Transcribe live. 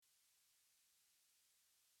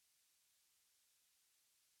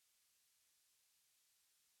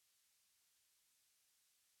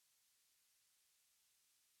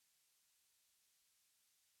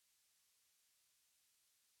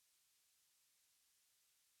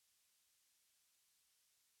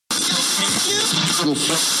The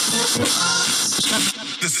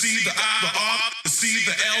C, the I, the R, the C,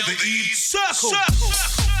 the L, the E. Circle.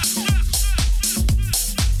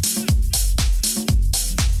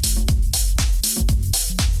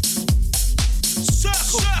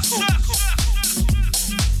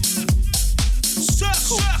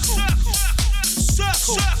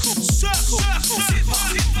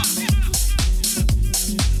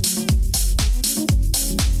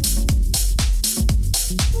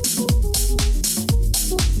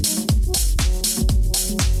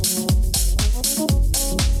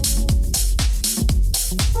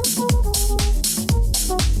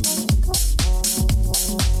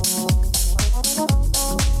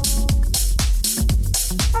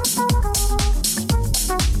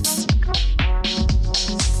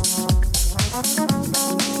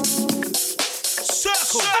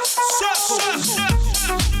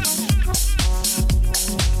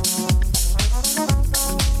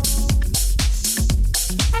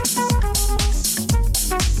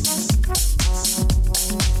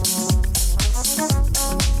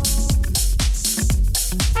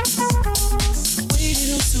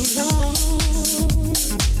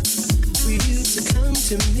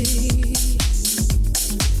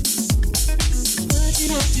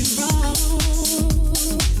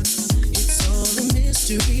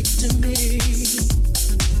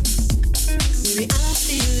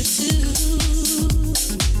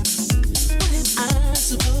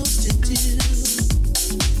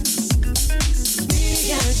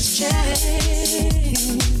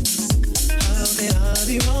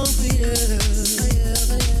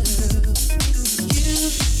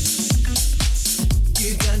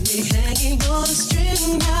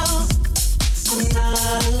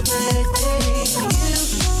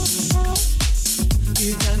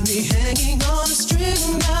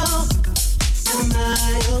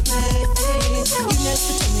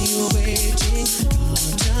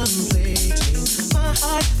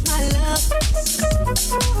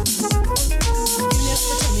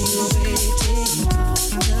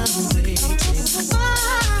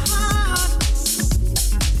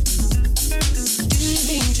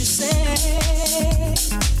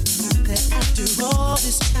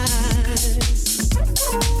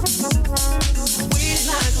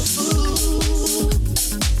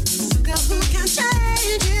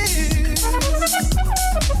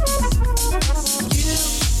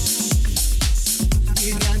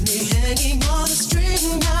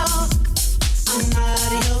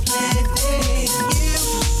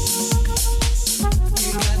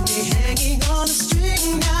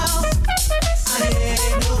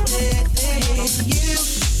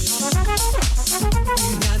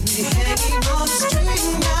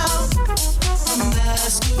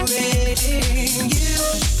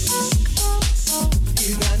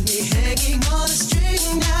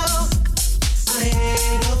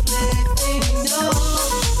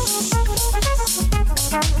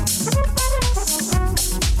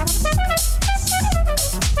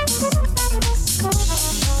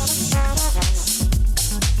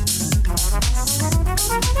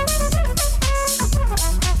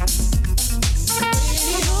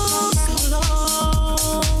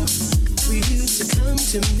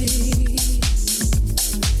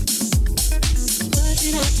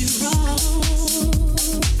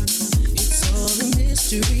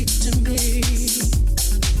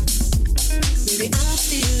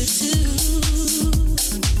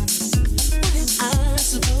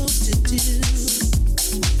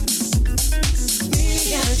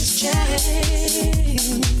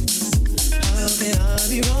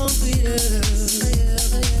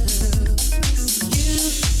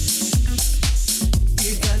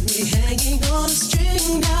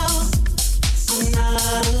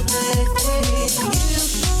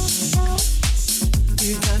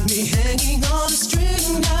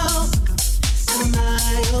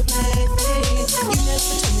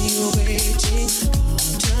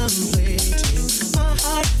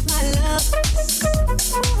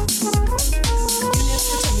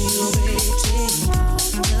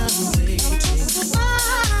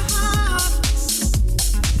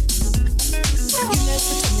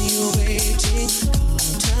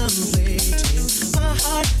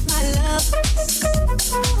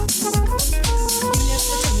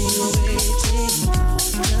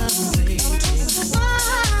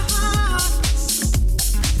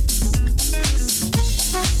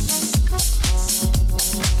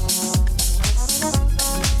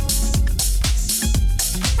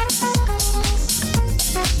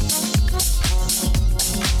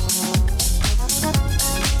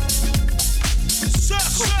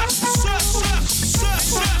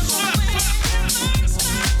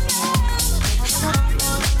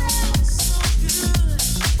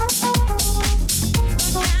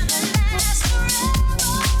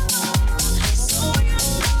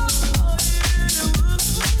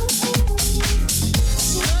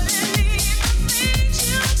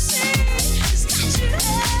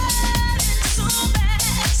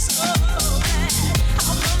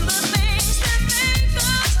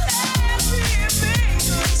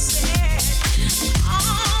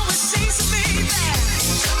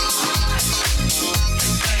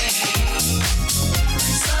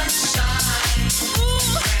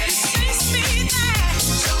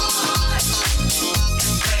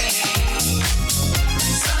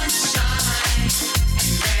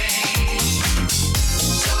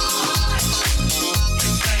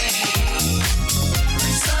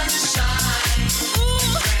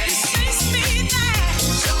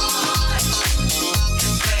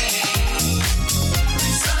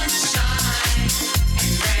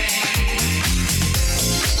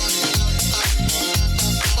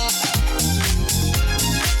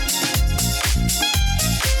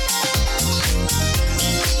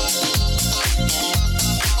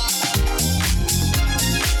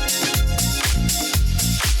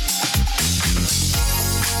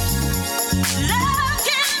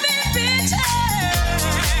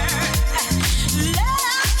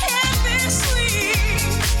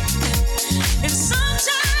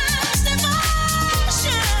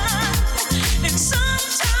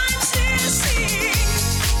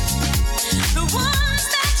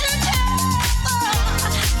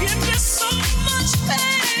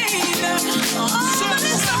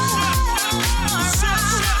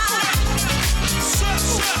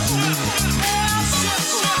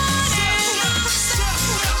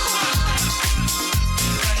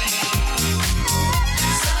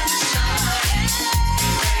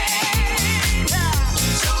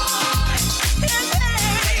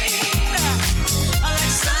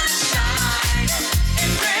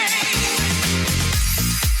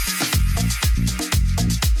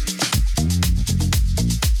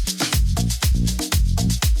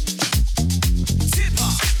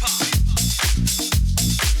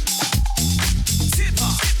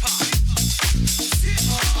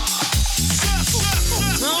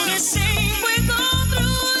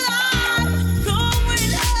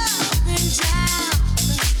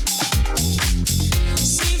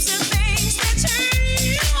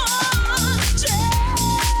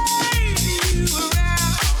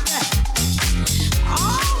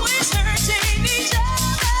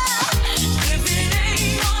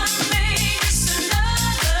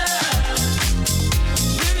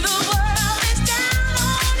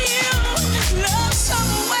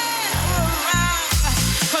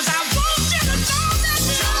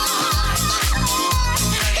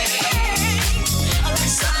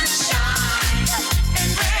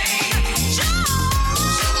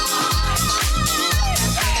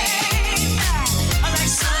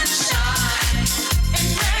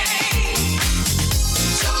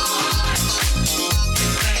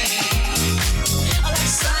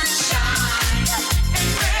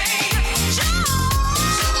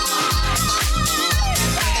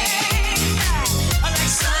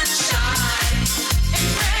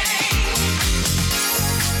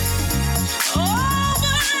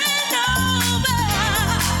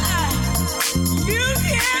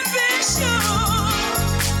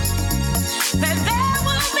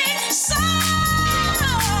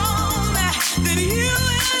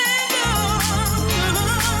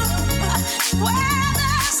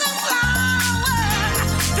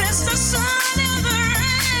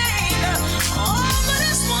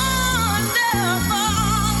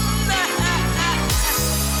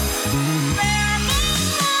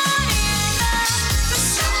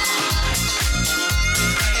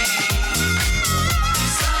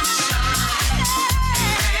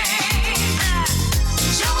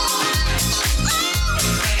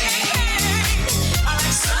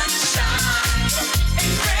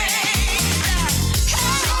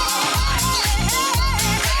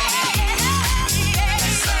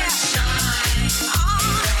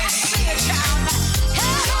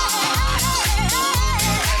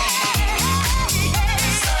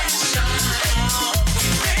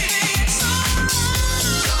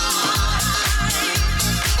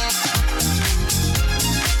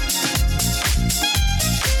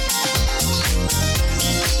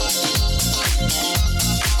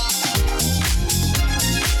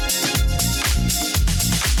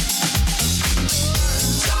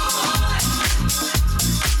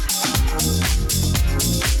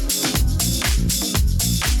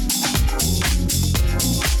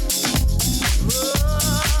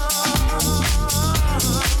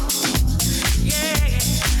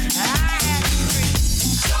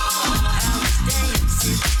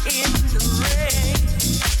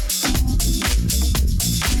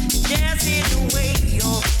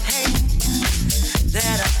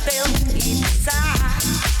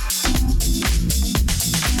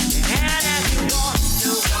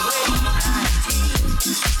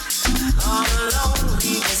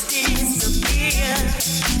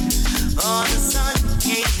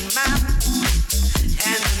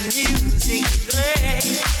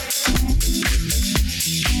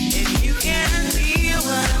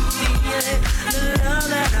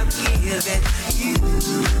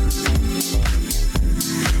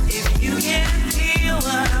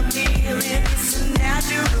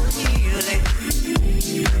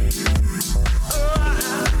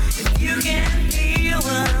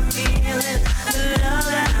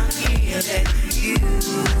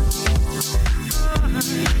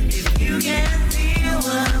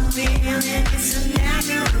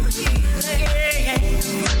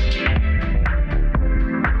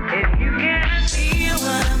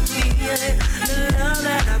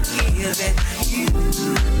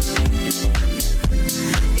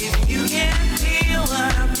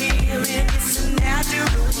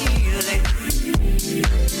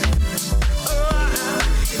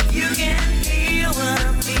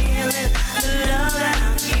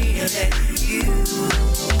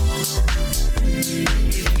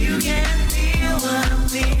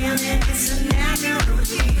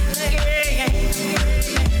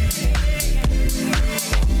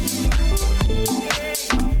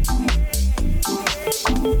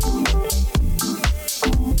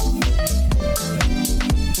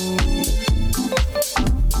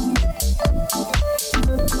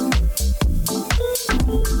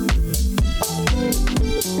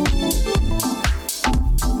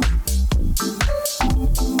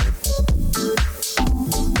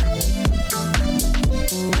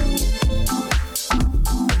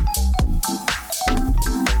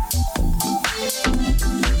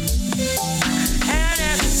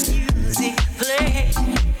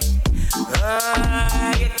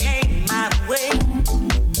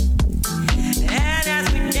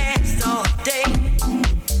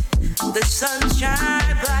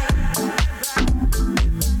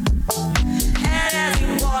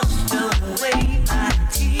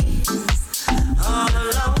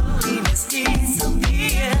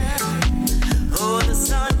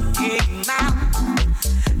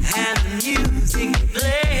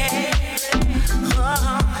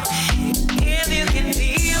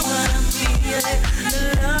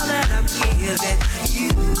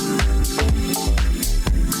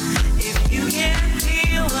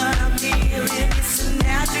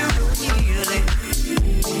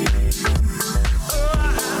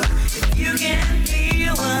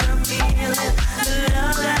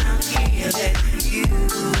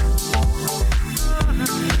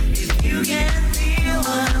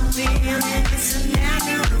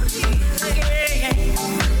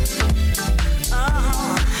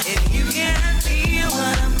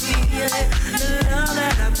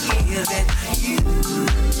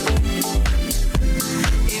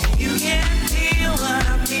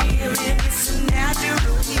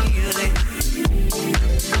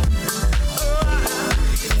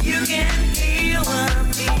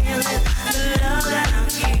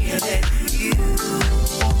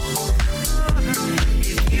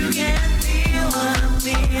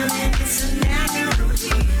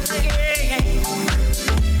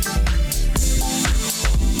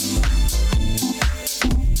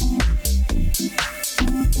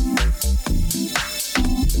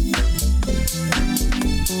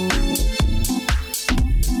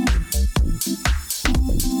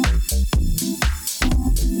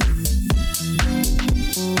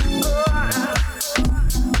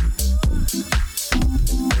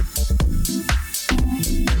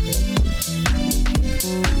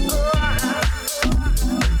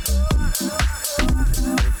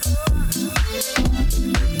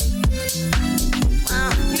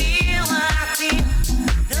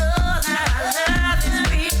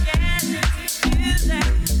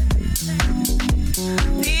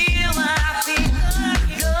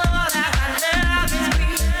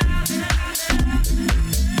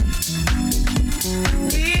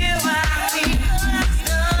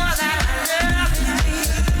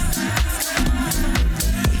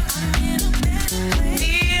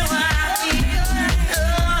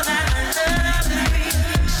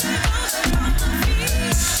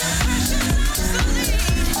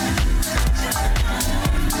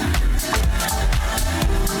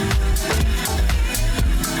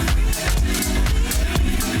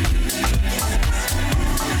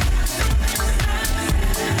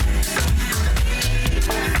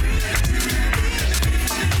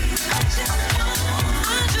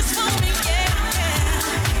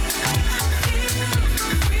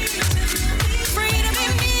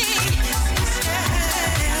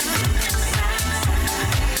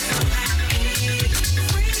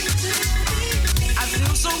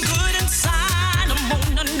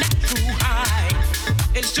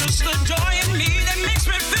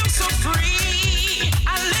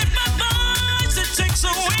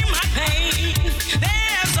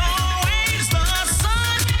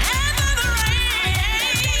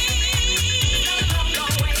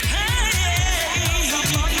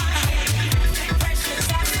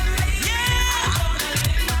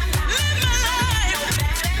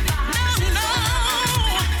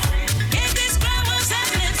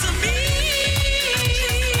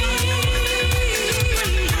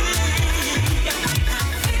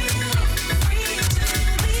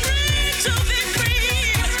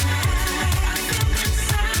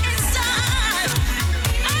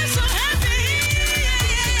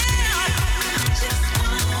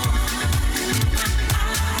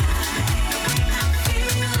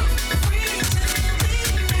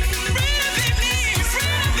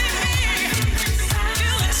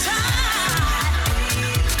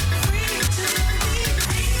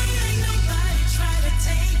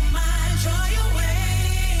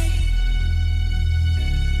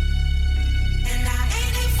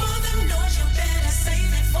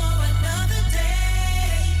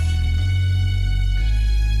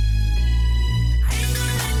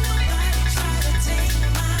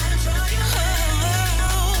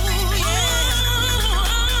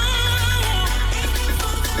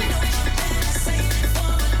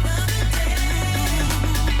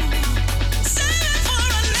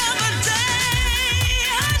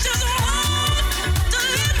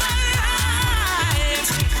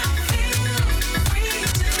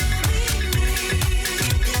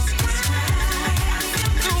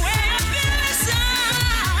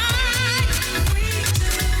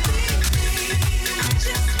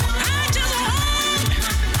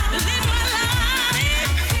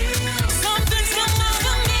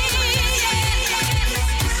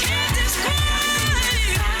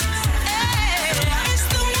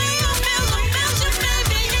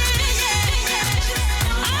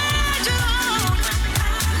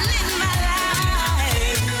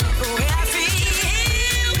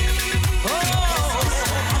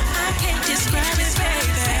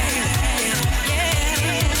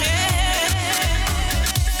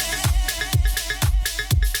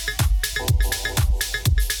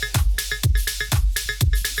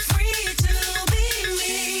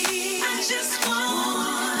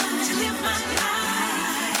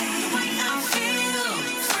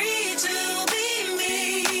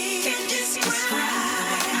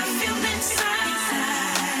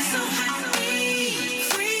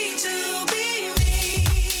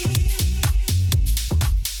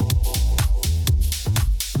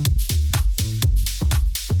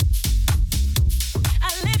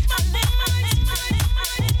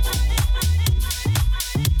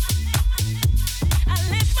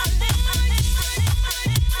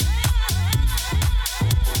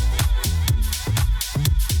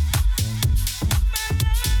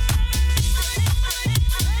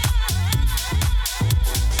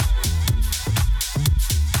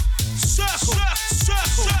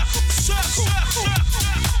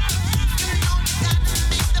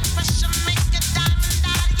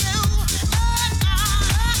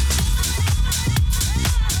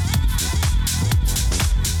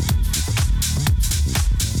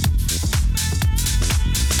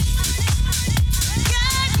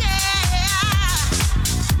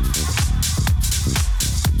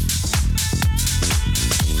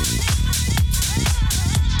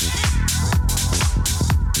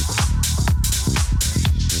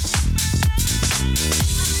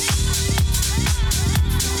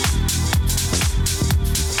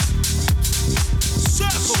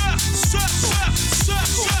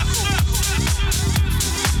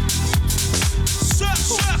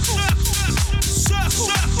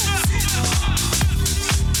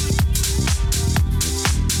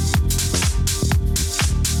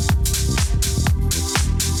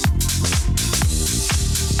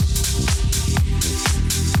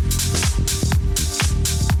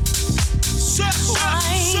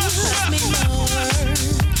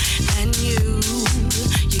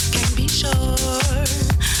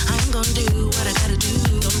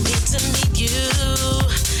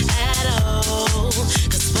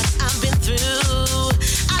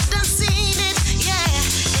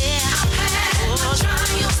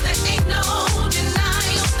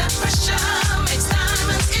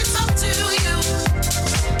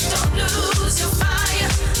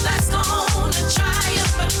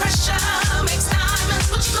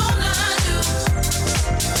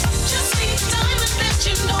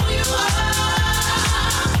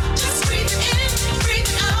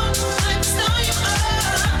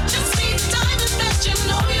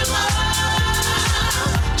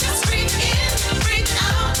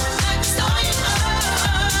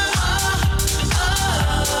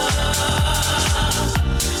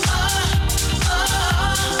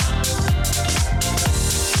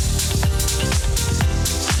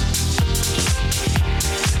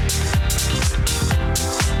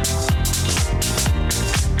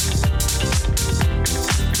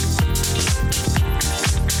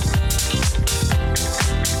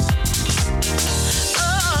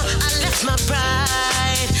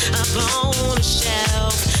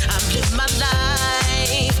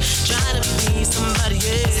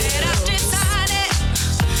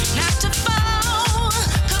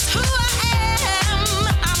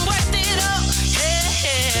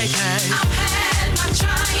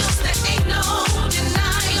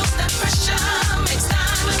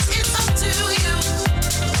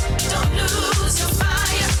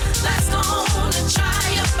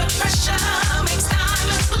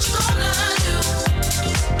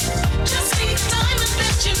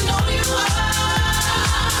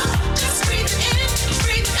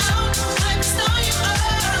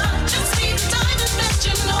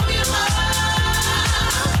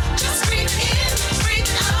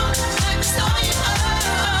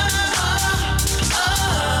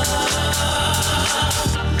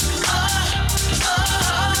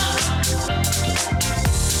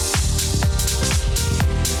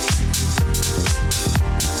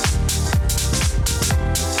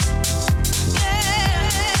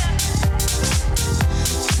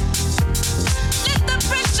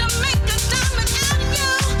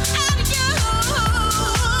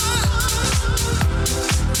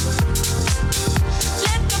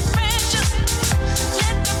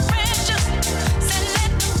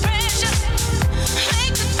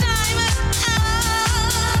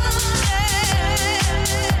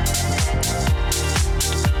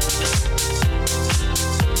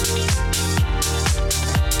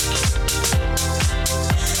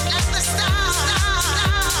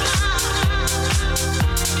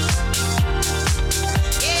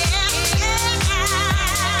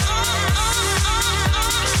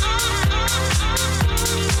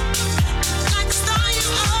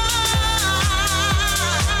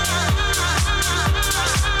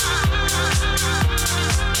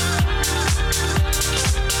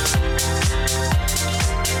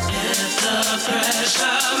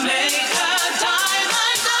 make a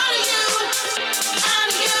diamond out of you, out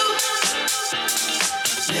of you.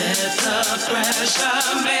 Let the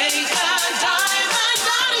pressure make a diamond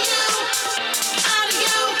out of you, out of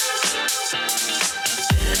you.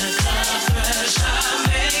 Let the pressure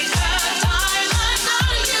make a diamond out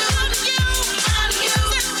of you, out of you, out of you,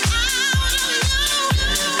 out of you.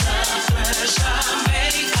 Let the pressure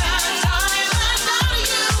make a diamond out of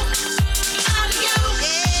you, out of you.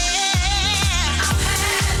 Yeah, I've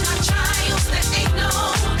had my trials, there ain't no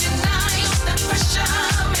denial. That pressure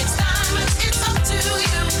makes diamonds. It's up to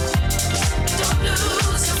you. Don't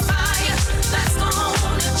lose your fire. That's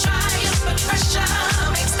gonna try it, but pressure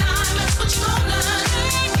makes diamonds. What you gonna do?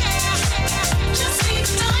 Just be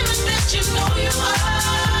the diamond that you know you are.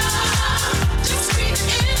 Just breathe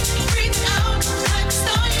in, breathe out, like the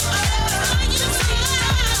star you are. Just be the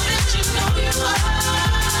diamond that you know you are.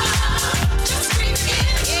 Just breathe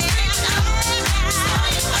in, breathe out, like the star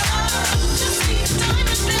you are. Just be the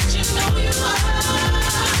diamond that you know you are.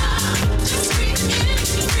 Just breathe in,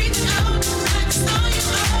 breathe out, like the star you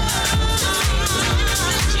are. Just be the diamond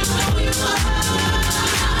that you know you are.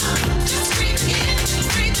 Just breathe in,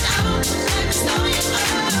 breathe out, like the star you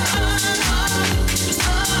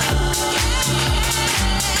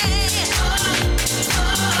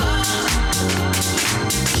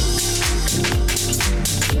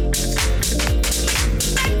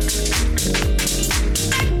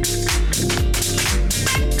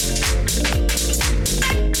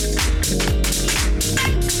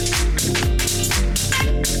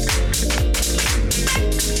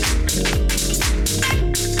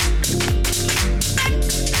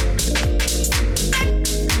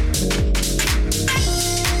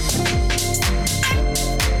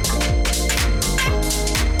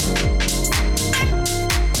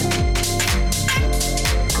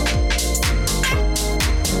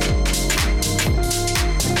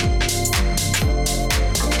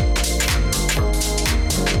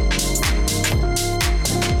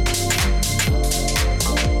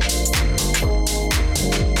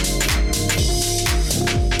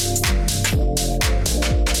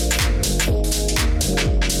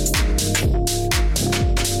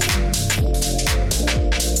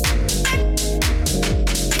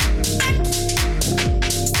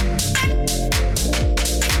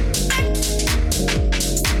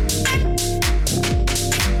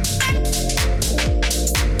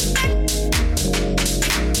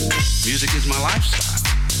Music is my lifestyle.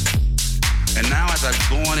 And now as I've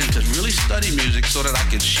gone into really study music so that I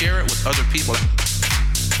can share it with other people,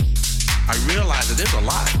 I realize that there's a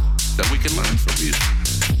lot that we can learn from music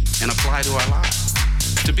and apply to our lives.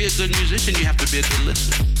 To be a good musician, you have to be a good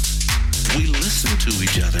listener. We listen to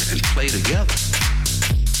each other and play together.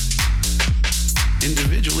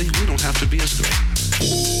 Individually, we don't have to be as great.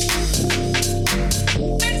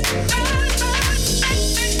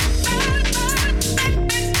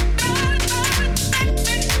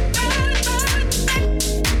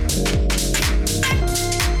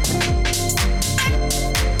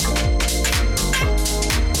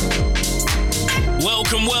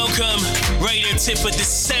 Welcome, welcome, Radio Tippa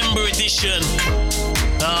December edition.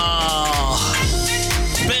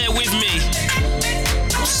 Bear with me.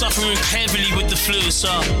 I'm suffering heavily with the flu, so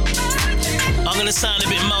I'm gonna sound a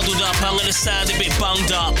bit muddled up, I'm gonna sound a bit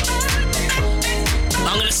bunged up,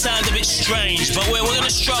 I'm gonna sound a bit strange, but we're gonna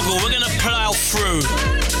struggle, we're gonna plow through.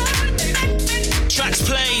 Tracks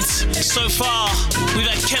played so far, we've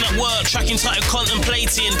had Ken at Work, track entitled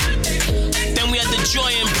Contemplating. Then we had the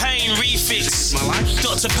Joy and Pain refix,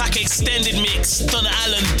 Dr. Packer extended mix, Donna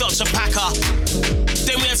Allen, Dr. Packer.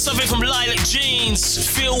 Then we had something from Lilac Jeans,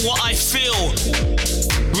 Feel What I Feel,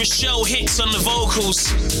 Richelle Hicks on the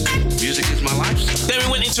vocals. Music is my lifestyle. Then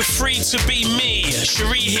we went into Free to Be Me,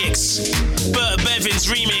 Shere Hicks, Bert Bevans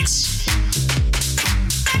remix.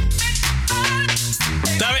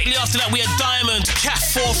 Directly after that we had Diamond, Cat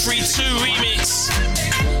 432 remix.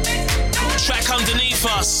 Track underneath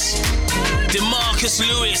us, Demarkus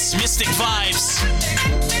Lewis, Mystic Vibes.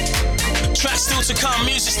 Track still to come,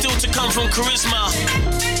 music still to come from Karizma.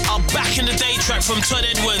 Our Back in the Day track from Todd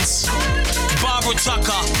Edwards, Barbara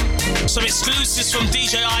Tucker. Some exclusives from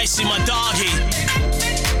DJ Icy, my doggy.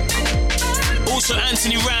 Also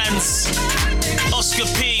Anthony Ranz, Oscar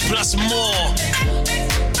P, plus more.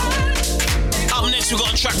 Up next we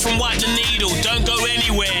got a track from White the Needle, Don't Go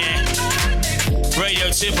Anywhere. Radio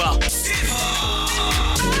Tippa.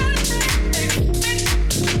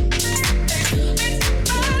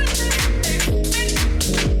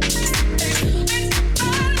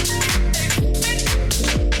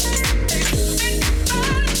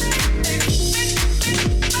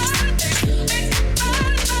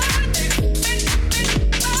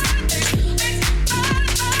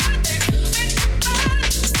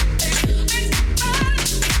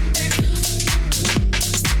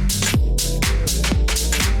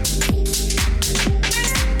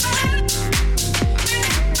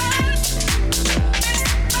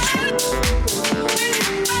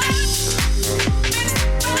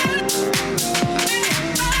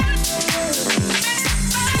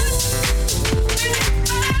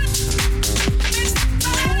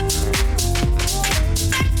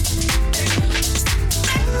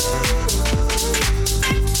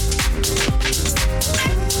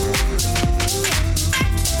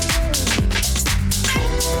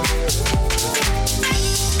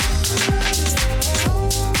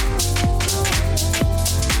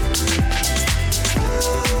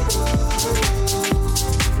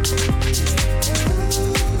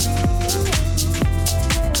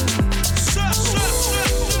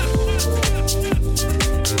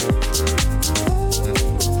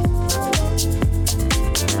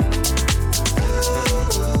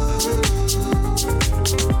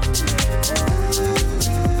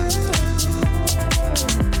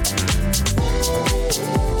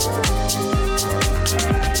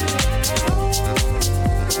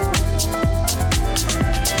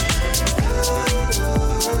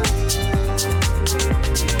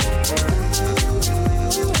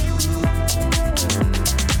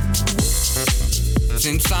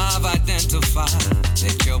 Since I've identified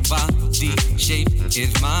that your body shape is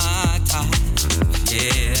my type,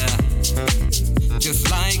 yeah. Just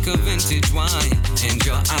like a vintage wine, and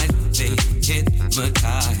your eyes, they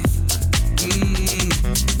hypnotize.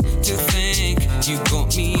 To think you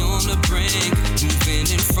got me on the brink, moving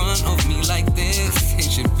in front of me like this, it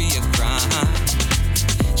should be a crime.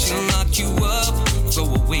 She'll lock you up, throw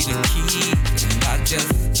away the key, and I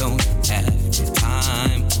just don't have the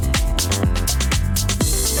time.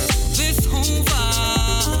 This whole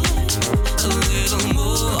vibe, a little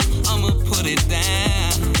more, I'ma put it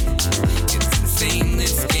down. It's insane,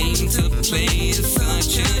 this game to play is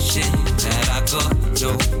such a shame that I got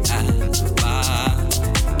no alibi.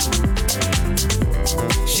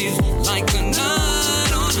 She's like a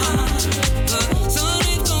night on high, the sun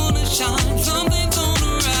is gonna shine, something's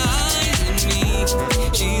gonna rise in me.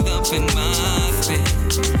 She's up in my spin,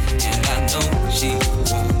 and I know she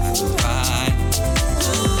won't cry.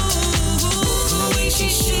 The way she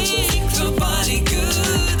shakes her body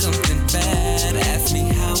good, something bad, ask me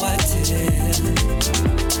how I tell.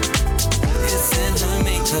 It's in her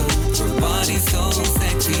makeup, her body's so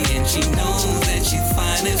sexy, and she knows that she's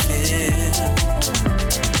fine as hell.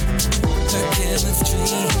 Her chemistry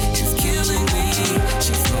is killing me.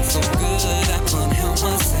 She smells so good, I can't help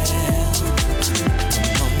myself.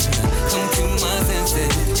 Come to my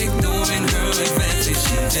senses, ignoring her advances.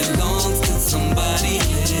 She belongs to somebody else.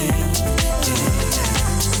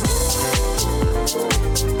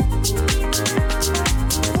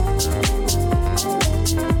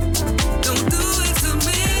 Don't do it to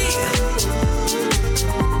me.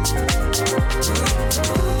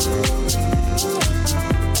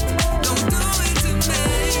 Don't do it to me.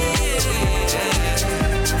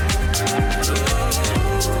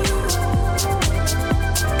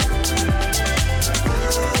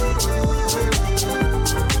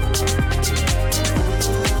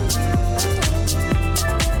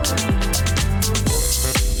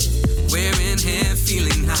 We're in here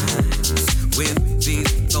feeling nice with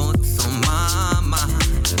these thoughts on my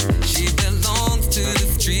mind. She belongs to the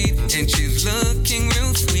street and she's looking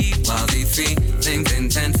real sweet while these feelings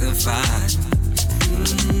intensify.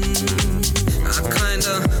 I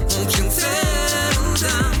kinda want you to settle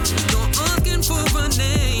down. You're asking for a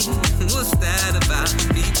name. What's that about?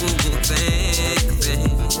 People will think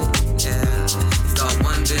things. Yeah. Start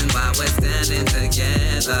wondering why we're standing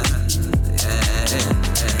together. Yeah.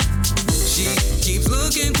 She keeps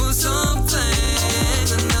looking for something.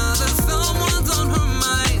 Another someone's on her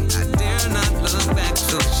mind. I dare not look back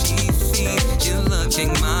so she sees you're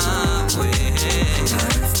looking my way.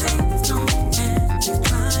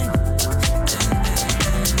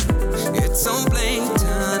 It's so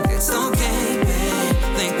blatant, it's okay, babe.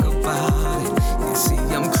 Think about it. You see,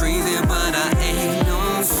 I'm crazy, but I ain't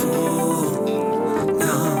no fool.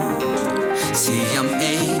 No. See, I'm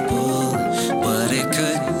able, but it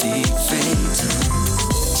could be fatal.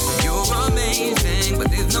 You're amazing, but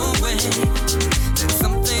there's no way that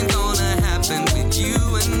something's gonna happen with you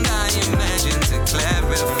and I imagine to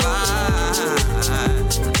clarify.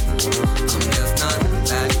 I'm just not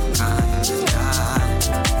that kind of guy.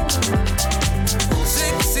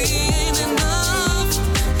 Sexy ain't enough.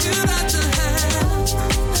 You got to have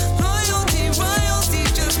loyalty, royalty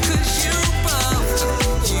just 'cause you buff.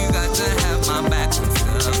 You got to have my back.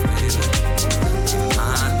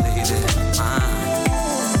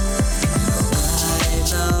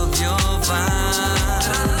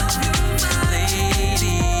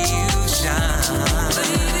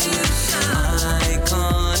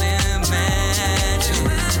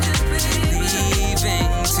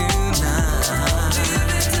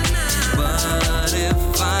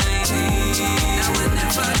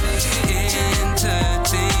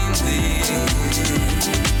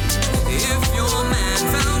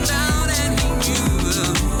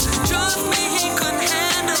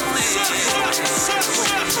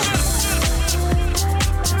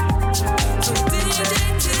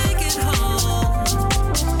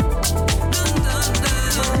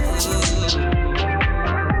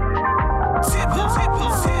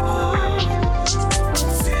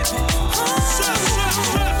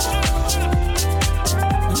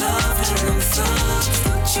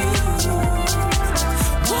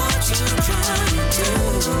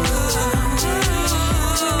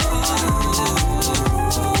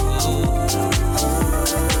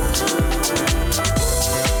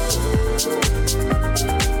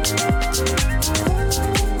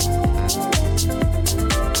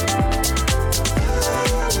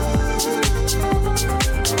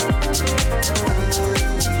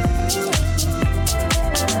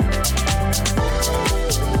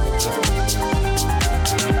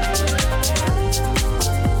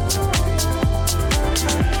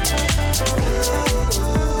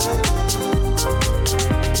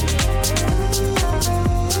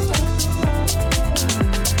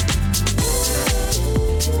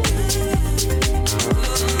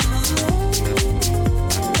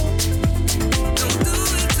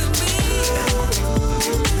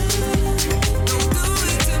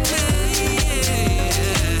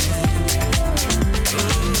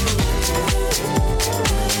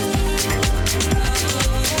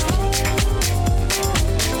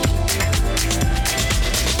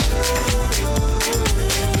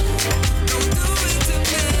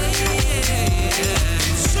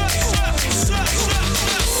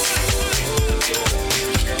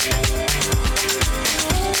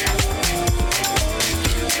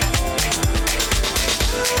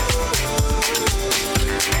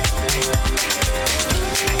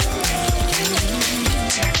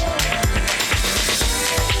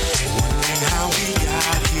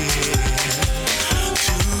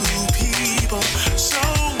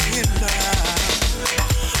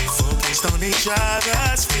 each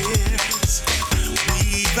other's fears.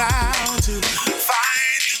 We vow to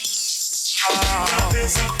find love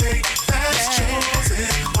is a thing that's chosen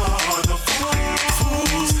for the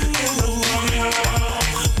fools in the world.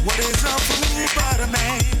 What is a fool but a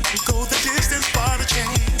man who goes the distance for the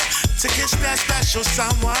chance to kiss that special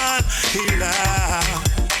someone he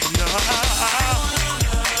loves? No.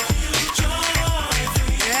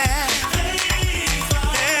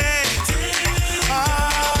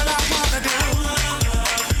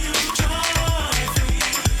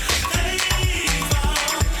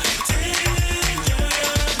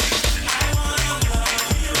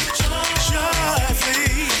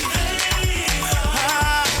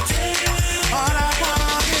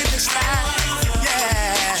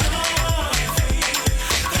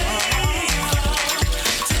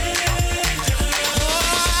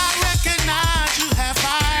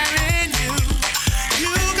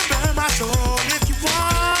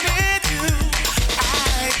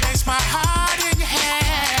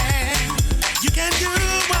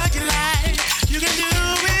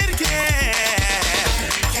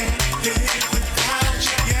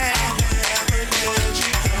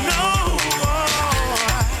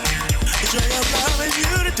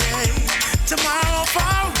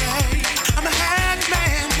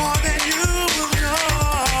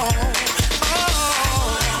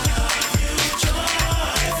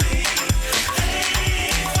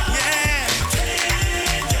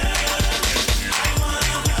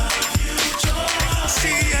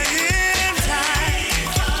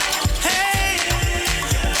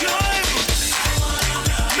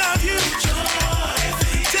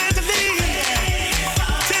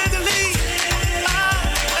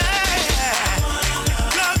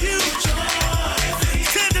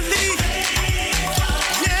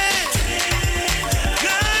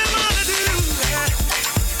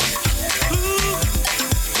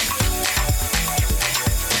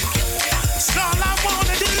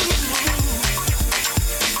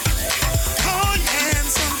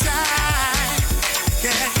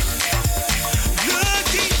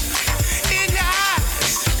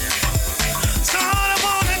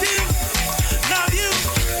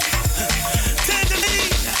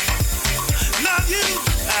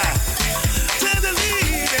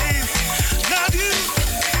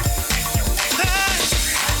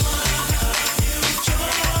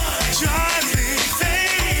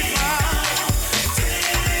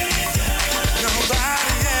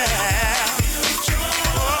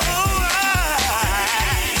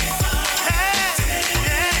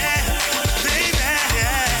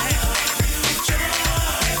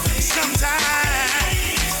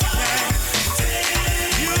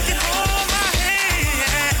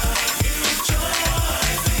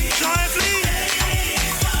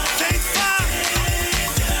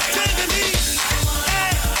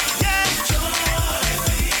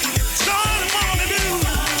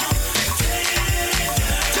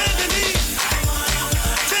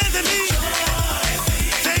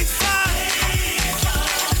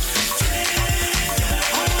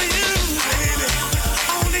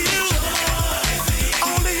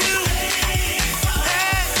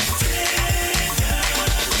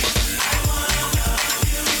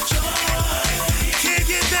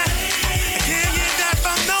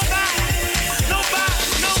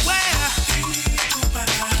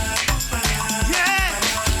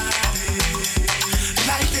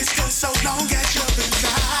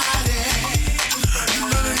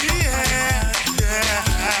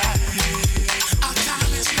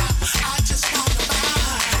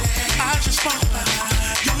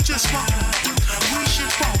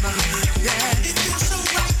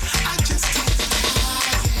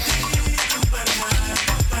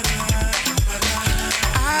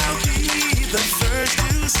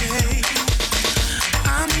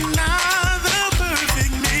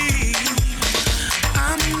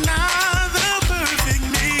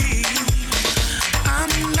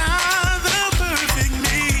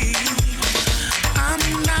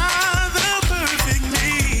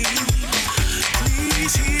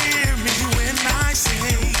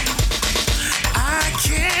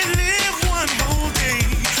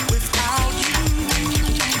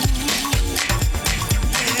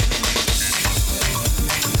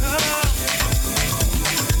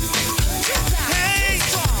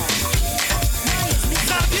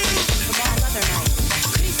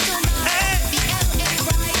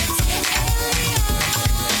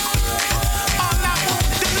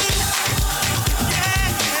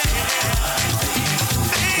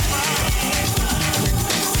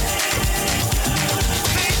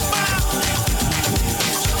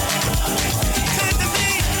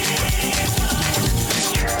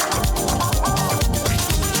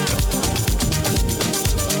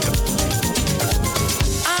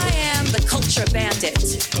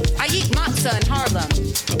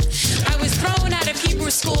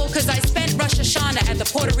 school because I spent Rosh Hashanah at the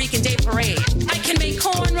Puerto Rican Day Parade. I can make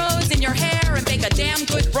cornrows in your hair and bake a damn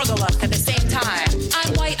good rugelach at the same time.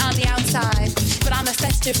 I'm white on the outside, but I'm a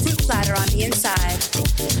festive fruit platter on the inside.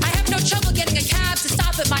 I have no trouble getting a cab to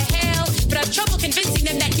stop at my hail, but I've trouble convincing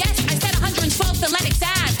them that yes, I said 112th and Lennox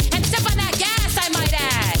Ave, and step on that gas, I might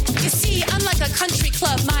add. You see, unlike a country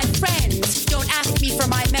club, my friends don't ask me for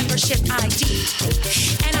my membership ID.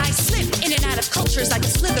 And I slip in and out of cultures like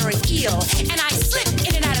a slithering eel. And I slip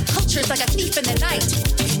in and out of cultures like a thief in the night.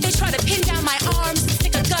 They try to pin down my arms,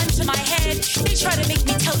 stick a gun to my head. They try to make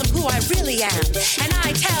me tell them who I really am. And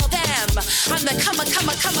I tell them I'm the chameleon.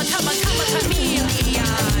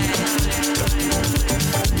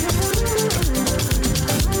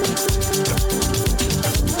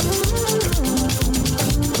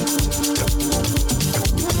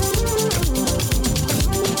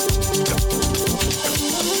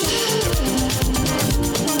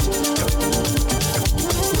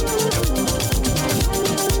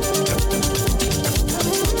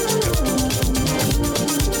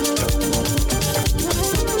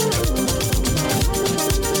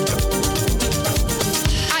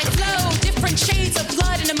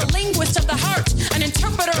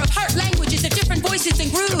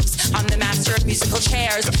 Musical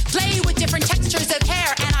chairs, play with different textures of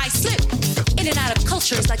hair, and I slip in and out of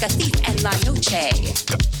cultures like a thief and La Noche.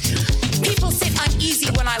 People sit uneasy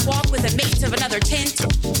when I walk with a mate of another tint,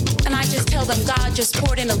 and I just tell them God just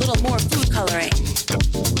poured in a little more food coloring.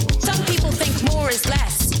 Some people think more is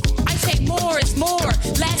less. I say more is more,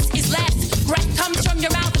 less is less. Breath comes from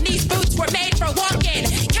your mouth and these boots were made for walking.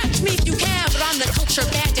 Catch me if you can, but I'm the culture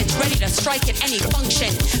bandit, ready to strike at any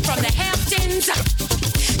function. From the Hamptons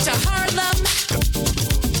to Harlem,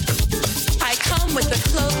 I come with the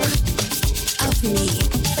cloak of me.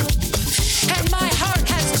 And my heart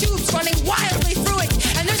has tubes running wildly through it.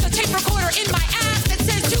 And there's a tape recorder in my ass that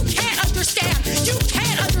says, you can't understand. You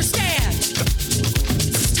can't understand.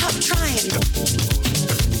 Stop trying.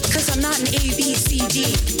 Because I'm not an ABCD.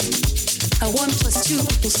 A 1 + 2 =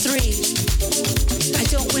 3. I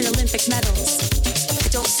don't win Olympic medals. I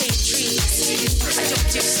don't save trees. I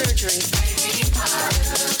don't do surgery.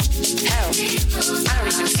 Hell, I don't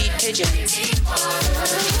even feed pigeons.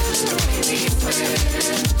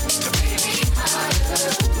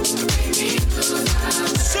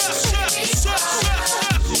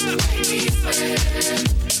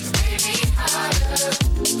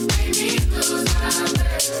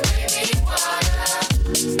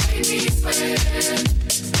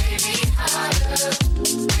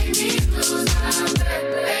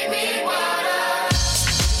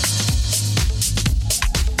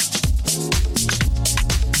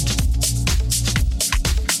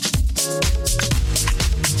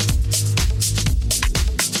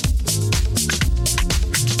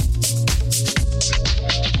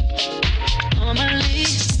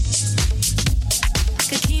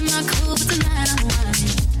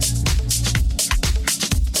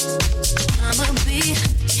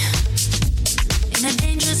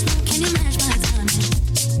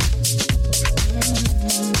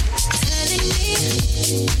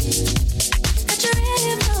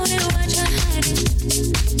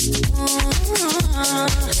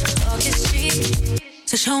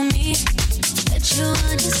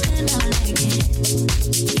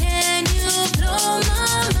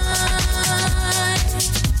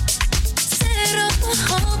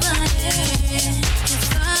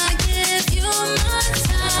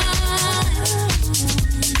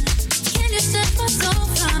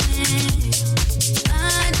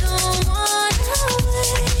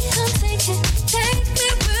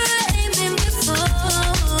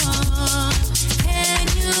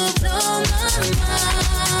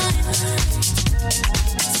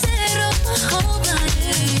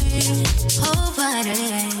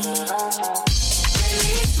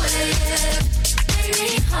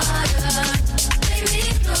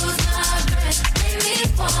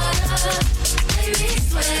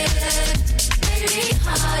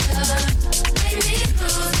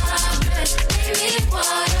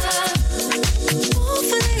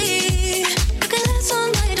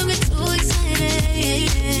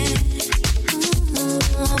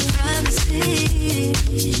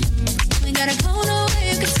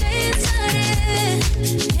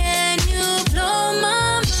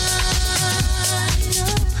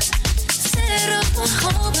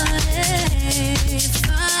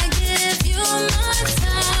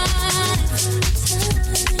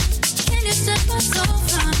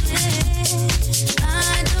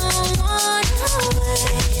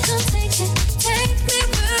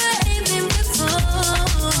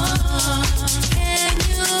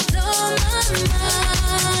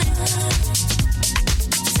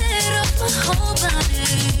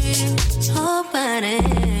 body.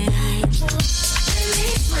 Make me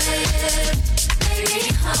sweat, make me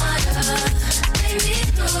harder, make me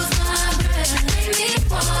lose my breath, make me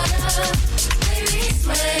water, make me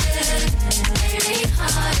sweat, make me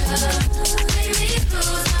harder, make me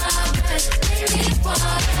lose my breath, make me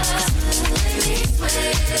water, make me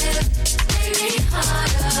sweat, make me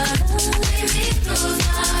harder, make me lose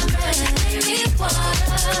my breath, make me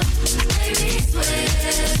water, make me sweat,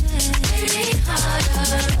 make me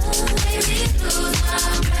harder, make me lose my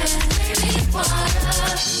breath, make me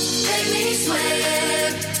water, make me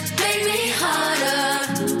sweat, make me harder,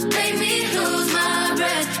 make me lose my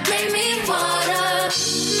breath, make me water,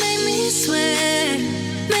 make me sweat,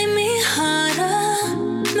 make me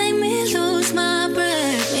harder, make me lose my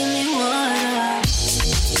breath, make me water.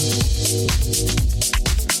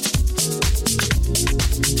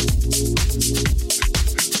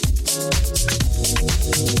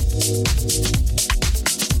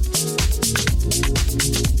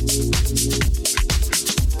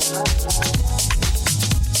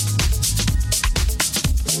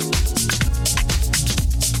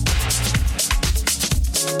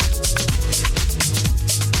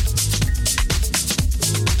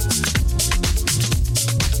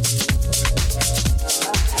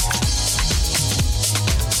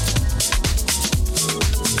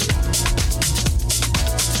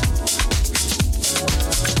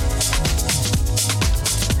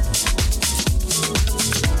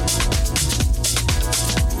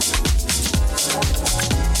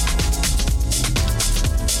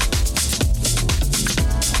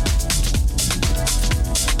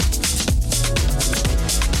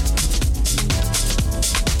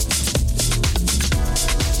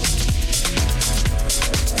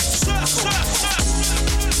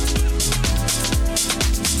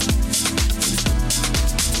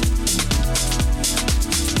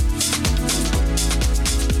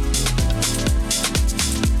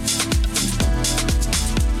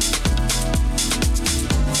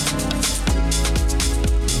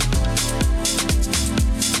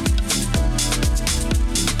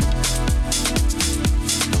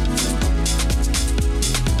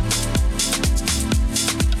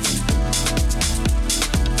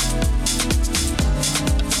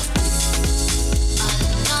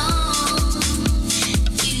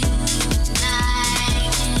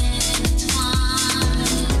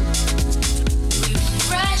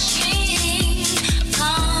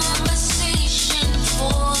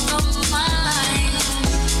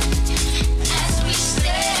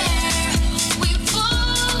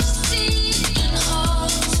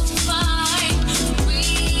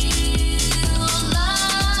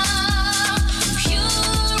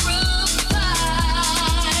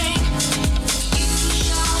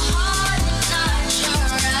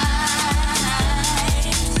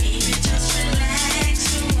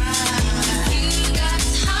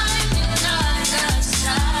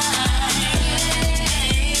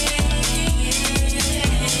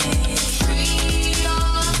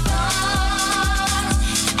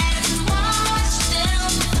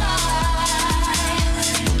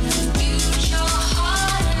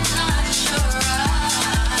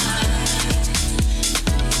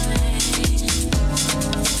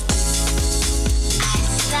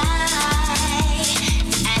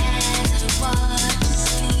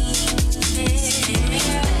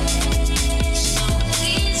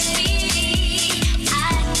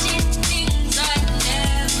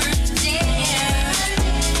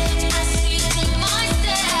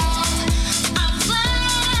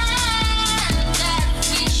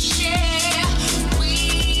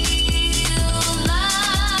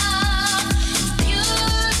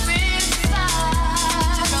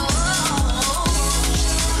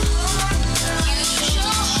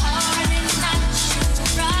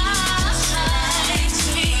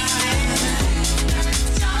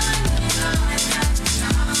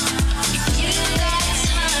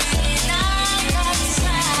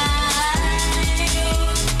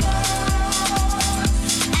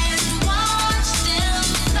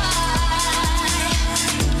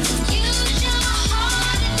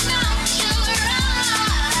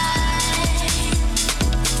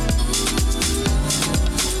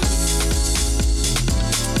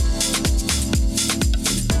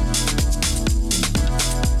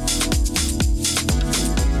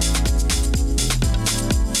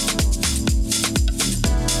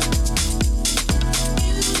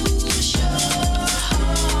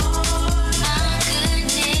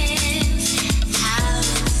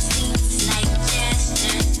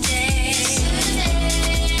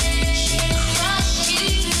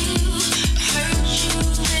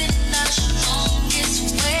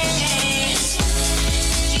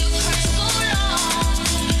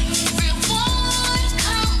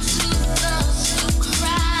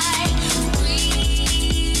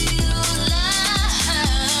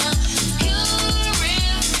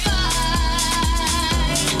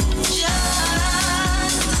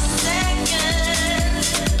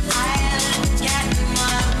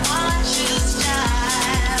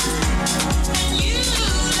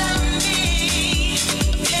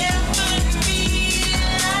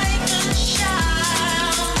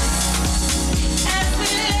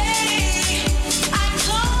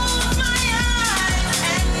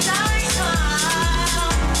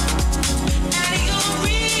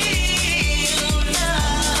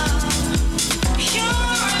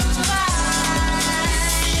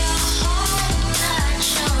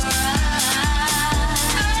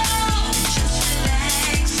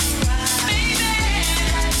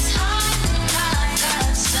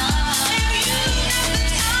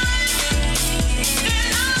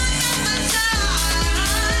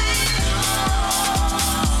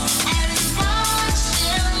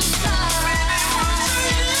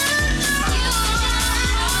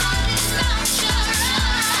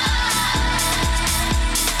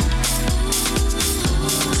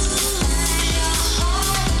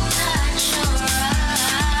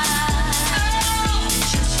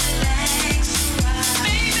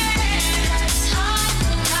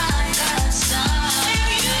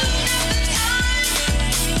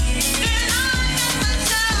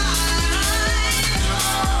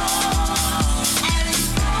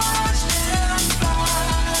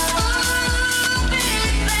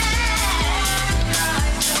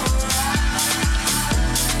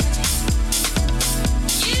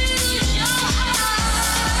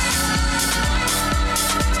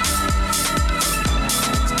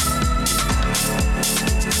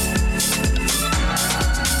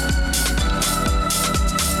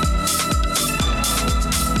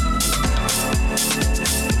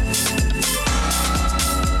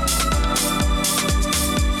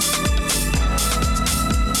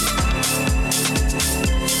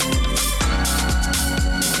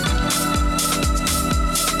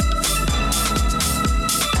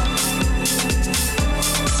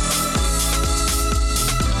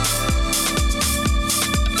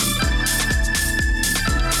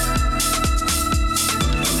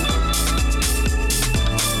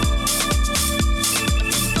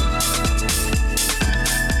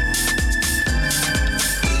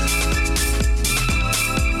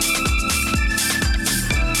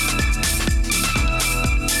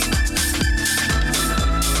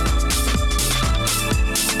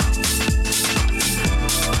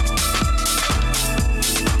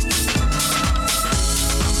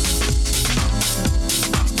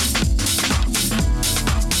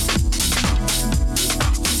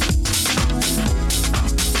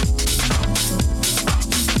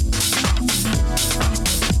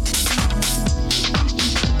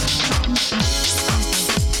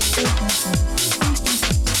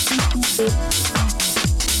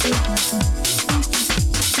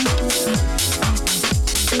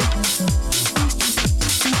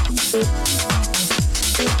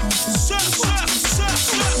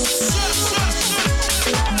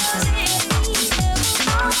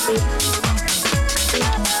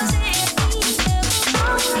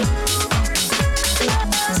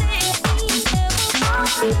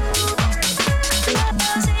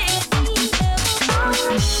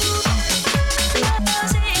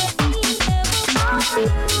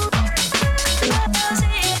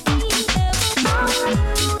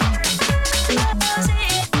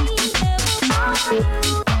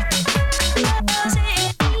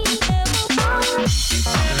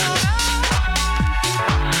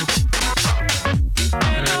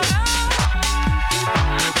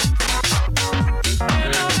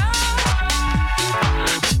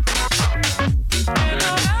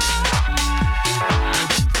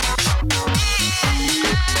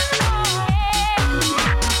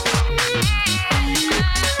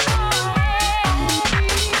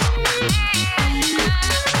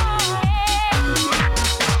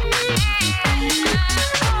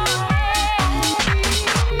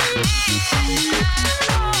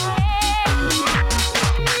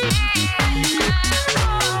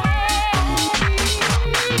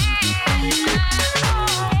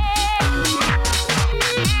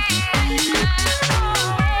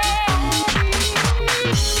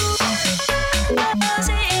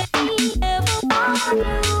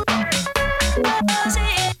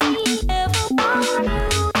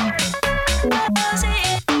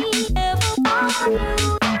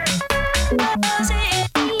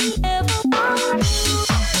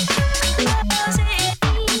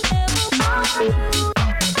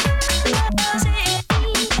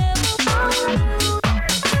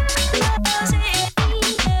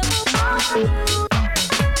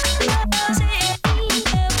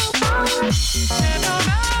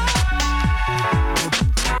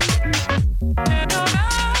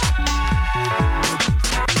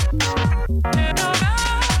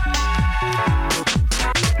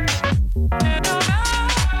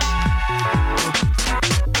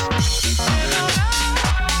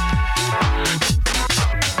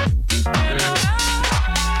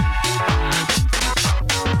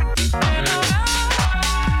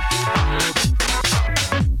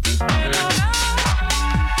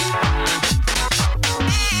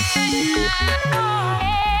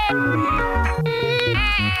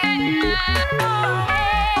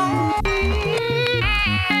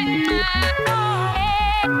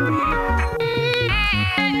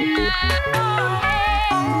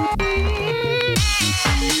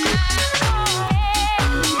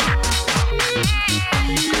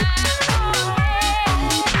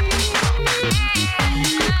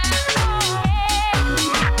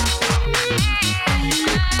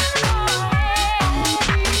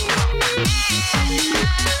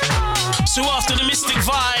 So after the Mystic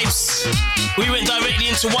Vibes, we went directly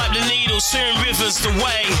into Wipe the Needle, Syren Rivers, The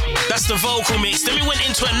Way. That's the vocal mix. Then we went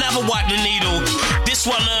into another Wipe the Needle. This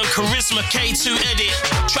one, Karizma K2 edit,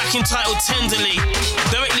 track entitled Tenderly.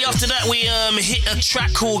 Directly after that, we hit a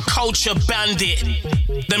track called Culture Bandit.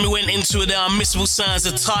 Then we went into the unmissable sounds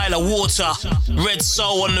of Tyla, Water,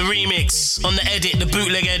 RedSoul on the remix, on the edit, the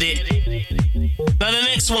bootleg edit. Now the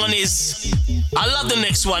next one is, I love the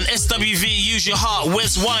next one, SWV, Use Your Heart,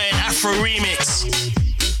 Whynt, Afro remix.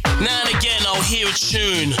 Now and again I'll hear a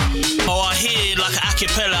tune, or I'll hear like an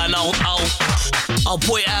acapella, and I'll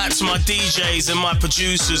point it out to my DJs and my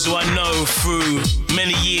producers who I know through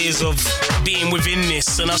many years of being within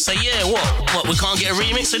this, and I'll say, yeah, what, we can't get a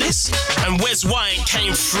remix of this? And Whynt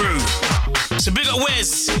came through. So big up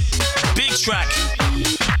Wes, big track.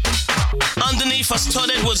 Underneath us,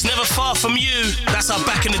 Todd Edwards, Never Far From You. That's our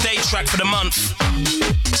back in the day track for the month.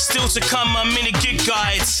 Still to come, my mini gig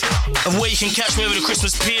guides of where you can catch me over the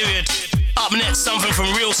Christmas period. Up next, something from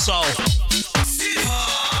Reelsoul.